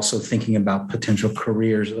while thinking about potential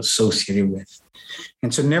careers associated with.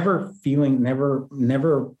 And so never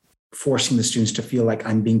forcing the students to feel like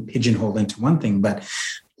I'm being pigeonholed into one thing, but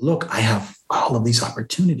look, I have all of these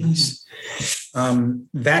opportunities.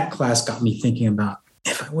 That class got me thinking about,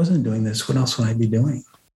 if I wasn't doing this, what else would I be doing?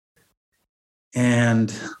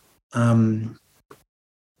 And I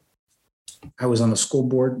was on the school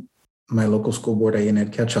board, my local school board, in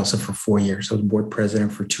Ed Ketchelsea for 4 years. I was board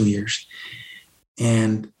president for 2 years.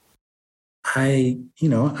 And I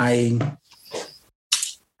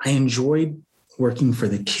enjoyed working for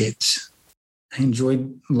the kids. I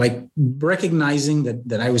enjoyed recognizing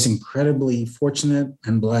that I was incredibly fortunate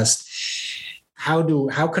and blessed. How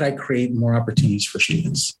could I create more opportunities for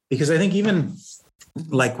students? Because I think even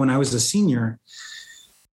when I was a senior,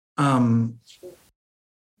 I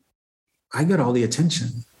got all the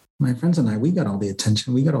attention. My friends and I, we got all the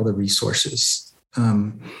attention. We got all the resources.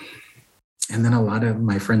 And then a lot of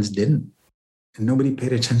my friends didn't. And nobody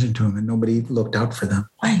paid attention to them and nobody looked out for them.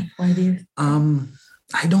 Why? Why do you?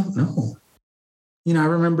 I don't know. I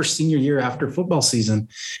remember senior year after football season,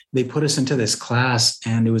 they put us into this class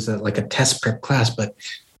and it was like a test prep class, but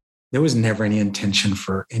there was never any intention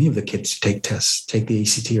for any of the kids to take tests, take the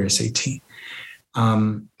ACT or SAT.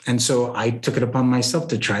 And so I took it upon myself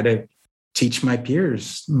to try to teach my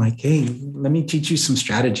peers. I'm like, hey, let me teach you some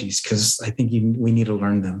strategies because I think we need to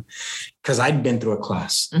learn them. Because I'd been through a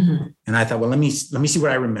class and I thought, well, let me see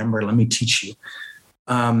what I remember. Let me teach you.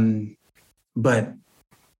 But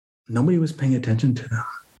nobody was paying attention to them.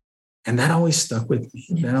 And that always stuck with me.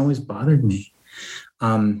 That always bothered me.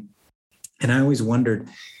 And I always wondered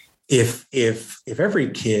if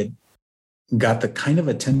every kid got the kind of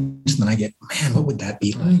attention that I get, man, what would that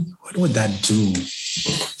be like? What would that do?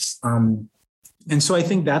 And so I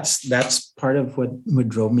think that's part of what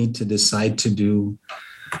drove me to decide to do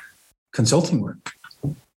consulting work.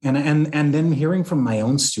 And then hearing from my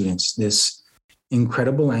own students this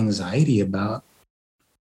incredible anxiety about,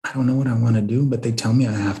 I don't know what I want to do, but they tell me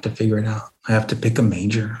I have to figure it out. I have to pick a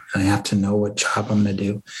major. I have to know what job I'm going to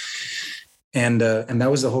do. And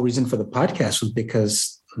that was the whole reason for the podcast, was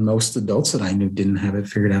because most adults that I knew didn't have it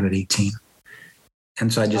figured out at 18.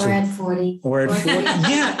 And so I just... Or at 40. Or at 40.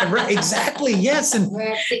 Yeah, right, exactly. Yes. And,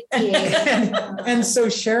 We're at 58. and so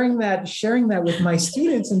sharing that with my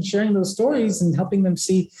students and sharing those stories and helping them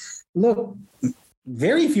see, look,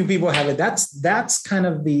 very few people have it. That's kind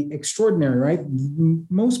of the extraordinary, right?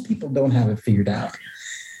 Most people don't have it figured out.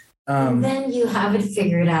 And then you have it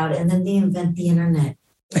figured out, and then they invent the internet.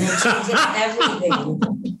 And it changes everything.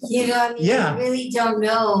 Yeah. You really don't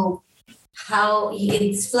know how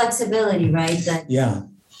it's flexibility, right? Yeah.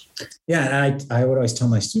 And I would always tell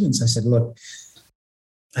my students, I said, look,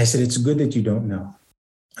 it's good that you don't know.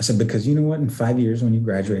 I said, because you know what? In 5 years, when you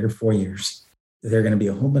graduate, or 4 years, there are going to be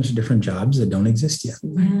a whole bunch of different jobs that don't exist yet.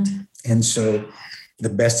 Right. And so the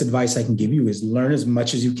best advice I can give you is learn as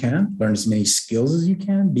much as you can, learn as many skills as you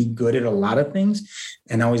can, be good at a lot of things,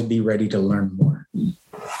 and always be ready to learn more.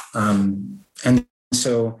 And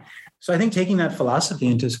so I think taking that philosophy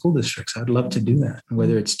into school districts, I'd love to do that.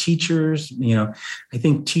 Whether it's teachers, I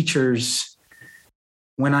think teachers,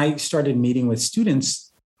 when I started meeting with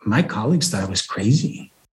students, my colleagues thought I was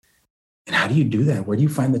crazy. And how do you do that? Where do you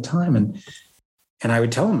find the time? And I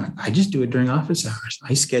would tell them, I just do it during office hours.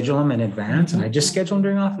 I schedule them in advance and I just schedule them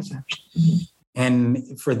during office hours.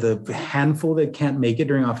 And for the handful that can't make it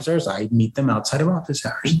during office hours, I meet them outside of office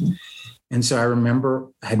hours. And so I remember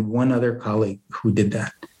I had one other colleague who did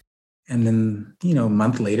that. And then, a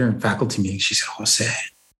month later in faculty meeting, she said, Jose,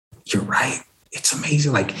 you're right. It's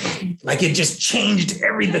amazing. Like it just changed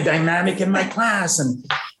the dynamic in my class.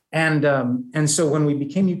 And so when we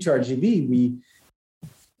became UTRGV,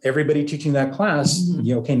 everybody teaching that class,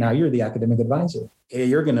 okay, now you're the academic advisor.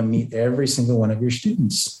 You're going to meet every single one of your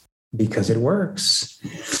students because it works.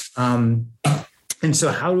 And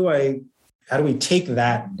so how do we take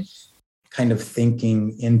that kind of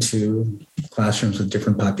thinking into classrooms with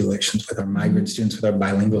different populations, with our migrant students, with our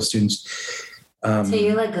bilingual students? So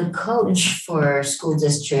you're like a coach for school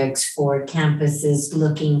districts, for campuses,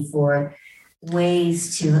 looking for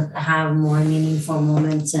ways to have more meaningful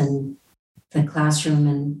moments in the classroom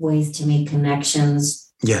and ways to make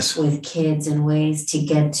connections with kids and ways to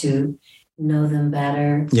get to know them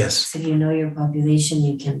better. Yes. So if you know your population,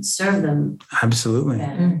 you can serve them absolutely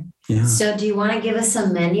better. Yeah. So do you want to give us a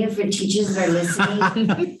menu for teachers that are listening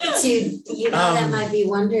that might be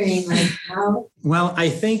wondering like how? Well, I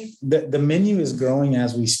think the menu is growing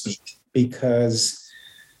as we speak because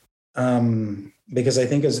I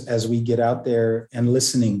think as we get out there and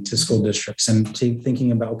listening to school districts and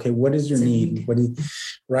thinking about, okay, what is your need?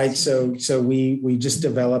 Right. So we just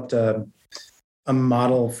developed a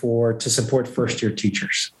model to support first year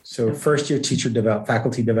teachers. So first year teacher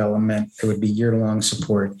faculty development, it would be year-long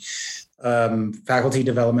support, faculty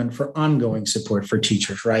development for ongoing support for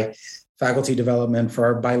teachers, right? Faculty development for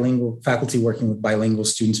our bilingual faculty working with bilingual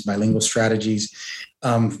students, bilingual strategies,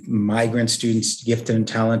 migrant students, gifted and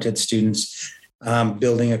talented students,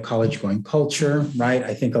 building a college-going culture, right?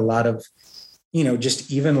 I think a lot of,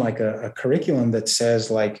 just even like a curriculum that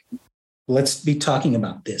says like, let's be talking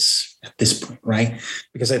about this at this point, right?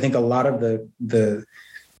 Because I think a lot of the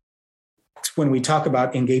when we talk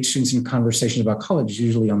about engaged students in conversations about college,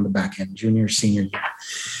 usually on the back end, junior, senior year.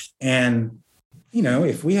 And,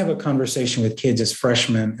 if we have a conversation with kids as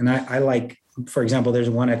freshmen, and I like, for example, there's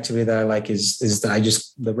one activity that I like is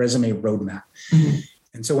the resume roadmap. Mm-hmm.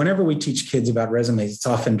 And so whenever we teach kids about resumes, it's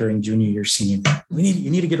often during junior year, senior year. You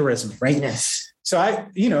need to get a resume, right? Yes. So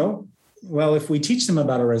if we teach them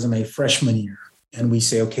about a resume freshman year and we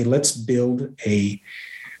say, okay, let's build a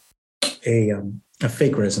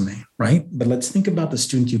fake resume, right? But let's think about the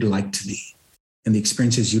student you'd like to be and the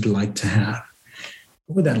experiences you'd like to have.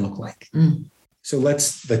 What would that look like? Mm. So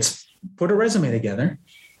let's put a resume together,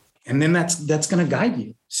 and then that's going to guide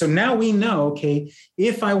you. So now we know, okay,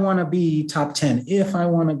 if I want to be top 10, if I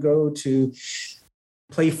want to go to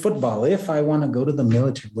play football, if I want to go to the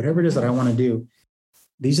military, whatever it is that I want to do,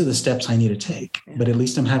 these are the steps I need to take. Yeah. But at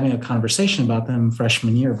least I'm having a conversation about them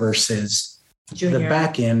freshman year versus the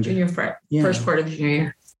back end. First part of junior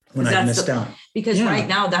year. When I missed out. Because right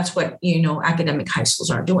now, that's what, academic high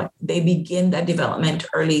schools are doing. They begin that development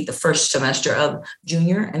early, the first semester of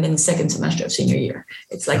junior and then the second semester of senior year.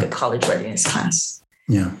 It's like a college readiness class.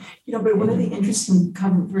 Yeah. But one of the interesting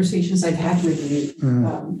conversations I've had with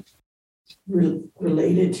you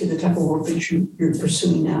related to the type of work that you're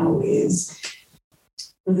pursuing now is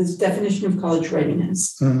this definition of college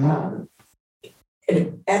readiness. Mm-hmm.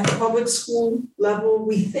 At the public school level,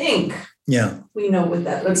 we think we know what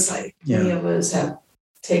that looks like. Yeah. Many of us have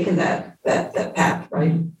taken that path,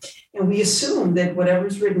 right? And we assume that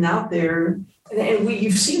whatever's written out there, and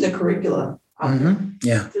you've seen the curricula out there.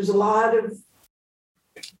 Yeah. There's a lot of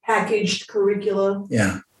packaged curricula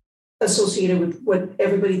associated with what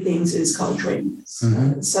everybody thinks is college readiness.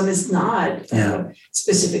 Mm-hmm. Some is not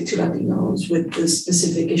specific to Latinos with the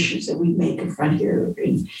specific issues that we may confront here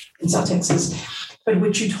in South Texas. But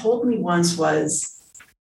what you told me once was,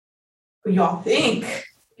 y'all think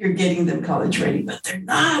you're getting them college ready, but they're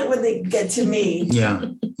not when they get to me. Yeah.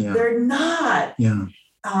 They're not. Yeah.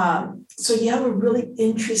 So you have a really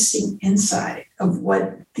interesting insight of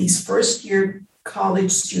what these first year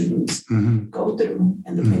college students go through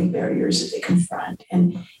and the many barriers that they confront.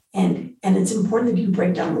 And it's important that you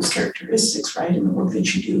break down those characteristics, right? In the work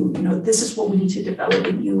that you do, this is what we need to develop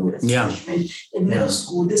in you as freshmen in middle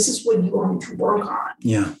school. This is what you are to work on.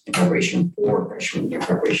 Yeah. In preparation for freshman year,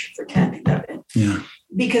 preparation for 10th, 11th. Yeah.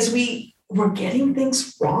 Because we're getting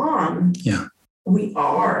things wrong. Yeah. We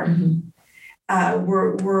are. Mm-hmm.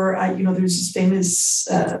 There's this famous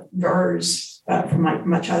verse from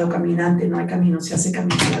Machado, caminante, no hay camino, se hace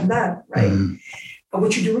camino al andar, right? Mm. But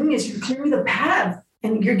what you're doing is you're clearing the path.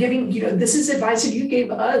 And you're giving, this is advice that you gave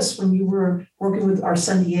us when you were working with our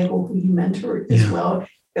son Diego, who you mentored as well,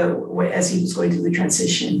 as he was going through the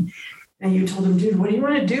transition. And you told him, dude, what do you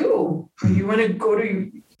want to do? Do you want to go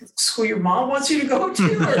to school your mom wants you to go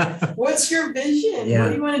to? Or what's your vision? Yeah. What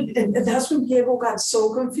do you want to do? And that's when Diego got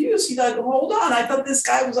so confused. He's like, hold on, I thought this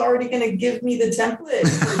guy was already going to give me the template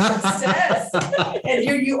for success. And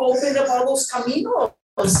here you opened up all those caminos.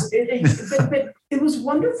 But it was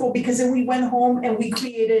wonderful because then we went home and we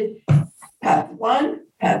created path 1,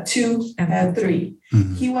 path 2, and path 3.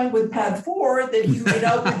 Mm-hmm. He went with path 4 that he laid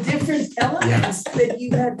out the different elements that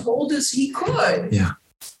you had told us he could. Yeah.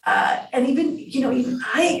 And even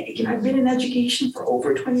I've been in education for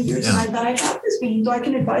over 20 years, and I thought I got this being, so I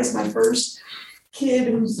can advise my first kid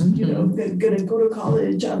who's going to go to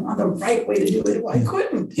college on the right way to do it. Well, I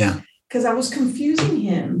couldn't. Yeah. Because I was confusing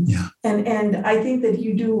him. Yeah. And I think that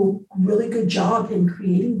you do a really good job in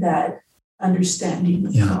creating that understanding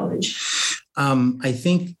of college. I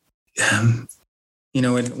think,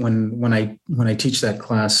 when I teach that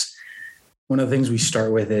class, one of the things we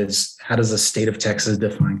start with is, how does the state of Texas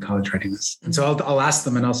define college readiness? And so I'll ask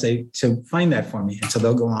them and I'll say, so find that for me. And so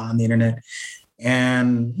they'll go on the internet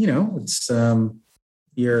and, it's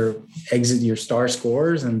your exit, your star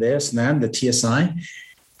scores and this and that, the TSI,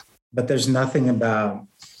 but there's nothing about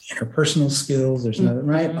interpersonal skills. There's nothing,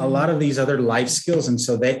 right? A lot of these other life skills. And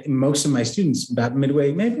so most of my students about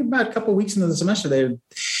midway, maybe about a couple of weeks into the semester, the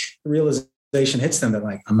realization hits them that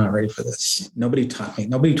like, I'm not ready for this. Nobody taught me.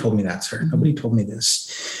 Nobody told me that, sir. Nobody told me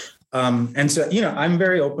this. And so, I'm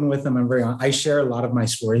very open with them. I share a lot of my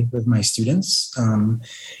story with my students,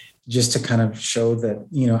 just to kind of show that,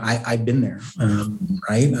 I've been there,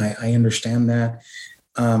 right? I understand that.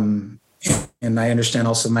 And I understand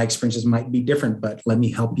also my experiences might be different, but let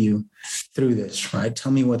me help you through this, right?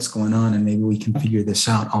 Tell me what's going on and maybe we can figure this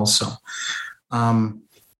out also.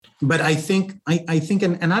 But I think,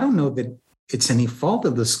 and I don't know that it's any fault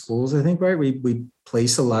of the schools. I think, right, we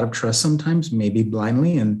place a lot of trust sometimes, maybe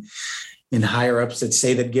blindly, and in higher ups that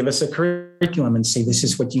say that give us a curriculum and say, this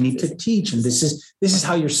is what you need to teach. And this is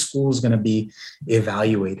how your school is going to be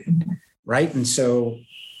evaluated. Right. And so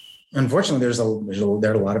unfortunately, there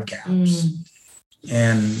are a lot of gaps,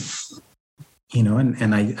 and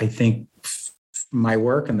I think my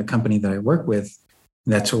work and the company that I work with,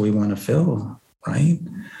 that's what we want to fill, right?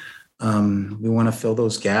 We want to fill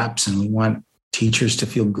those gaps, and we want teachers to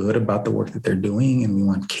feel good about the work that they're doing, and we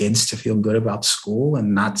want kids to feel good about school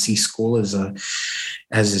and not see school as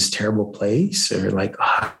this terrible place, or like,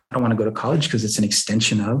 I don't want to go to college because it's an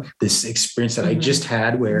extension of this experience that I just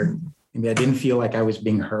had where maybe I didn't feel like I was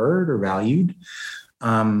being heard or valued.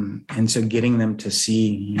 And so getting them to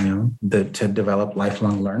see, to develop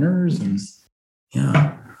lifelong learners and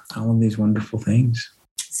all of these wonderful things.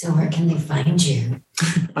 So where can they find you?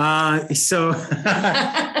 So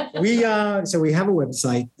we have a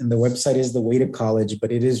website, and the website is The Way to College,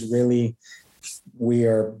 but it is really, we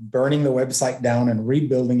are burning the website down and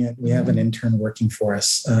rebuilding it. We have an intern working for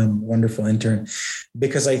us, wonderful intern,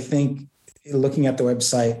 because I think, looking at the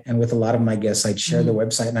website, and with a lot of my guests, I'd share the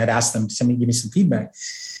website and I'd ask them, give me some feedback.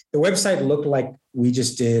 The website looked like we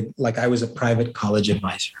just did, like I was a private college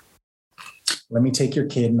advisor. Let me take your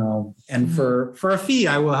kid and for a fee,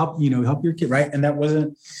 I will help your kid. Right. And that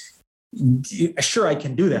wasn't, sure, I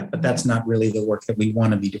can do that, but that's not really the work that we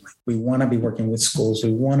want to be doing. We want to be working with schools.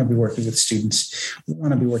 We want to be working with students. We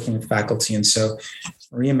want to be working with faculty. And so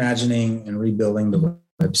reimagining and rebuilding the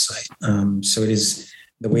website. So it is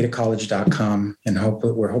thewaytocollege.com, and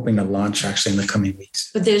we're hoping to launch actually in the coming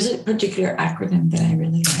weeks. But there's a particular acronym that I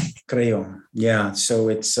really like. CREO. Yeah. So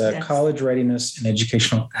it's College Readiness and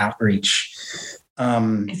Educational Outreach.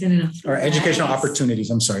 Or Educational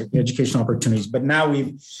Opportunities. I'm sorry, Educational Opportunities. But now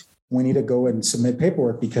we need to go and submit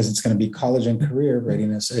paperwork because it's going to be College and Career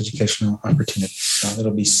Readiness Educational Opportunities. So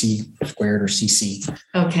it'll be C squared or CC.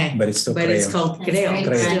 Okay. But it's still CREO. It's called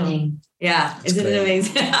CREO. Yeah. Isn't it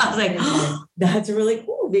amazing? I was like, that's really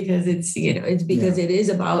cool, because it's it is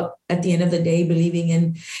about, at the end of the day, believing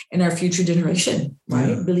in our future generation, right?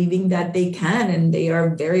 Yeah. Believing that they can, and they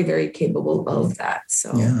are very, very capable of that.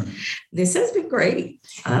 So this has been great.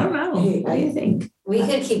 I don't know. What do you think? We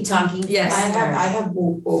could keep talking. Yes. I have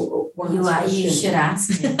one you should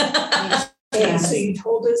ask me. Okay, so you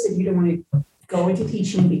told us that you don't want to go into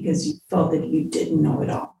teaching because you felt that you didn't know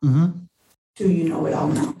it all. Mm-hmm. Do you know it all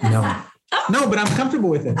now? No, but I'm comfortable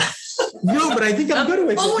with it. No, but I think I'm good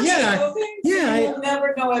with it. Yeah. You'll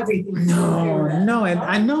never know everything. No, and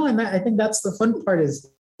I know, and I think that's the fun part is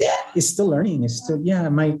still learning. It's still,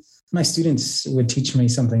 my students would teach me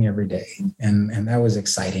something every day, and that was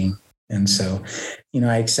exciting. And so,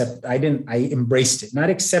 I embraced it, not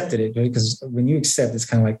accepted it, because when you accept, it's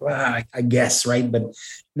kind of like, well, I guess, right? But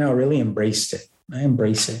no, really embraced it. I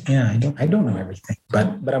embrace it. Yeah, I don't know everything,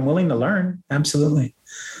 but I'm willing to learn. Absolutely.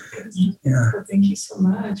 Yeah. Well, thank you so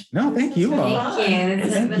much. No, thank you all. Thank you.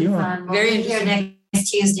 This has been fun. We'll be here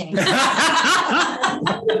next Tuesday.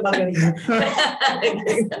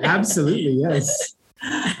 Absolutely, yes.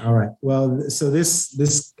 All right. Well, so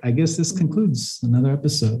this I guess this concludes another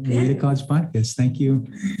episode of the Way to College podcast. Thank you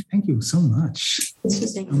so much.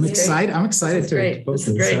 I'm excited to post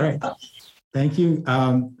this. All right. Thank you.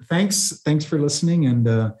 Thanks for listening, and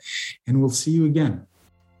we'll see you again.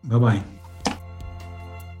 Bye-bye.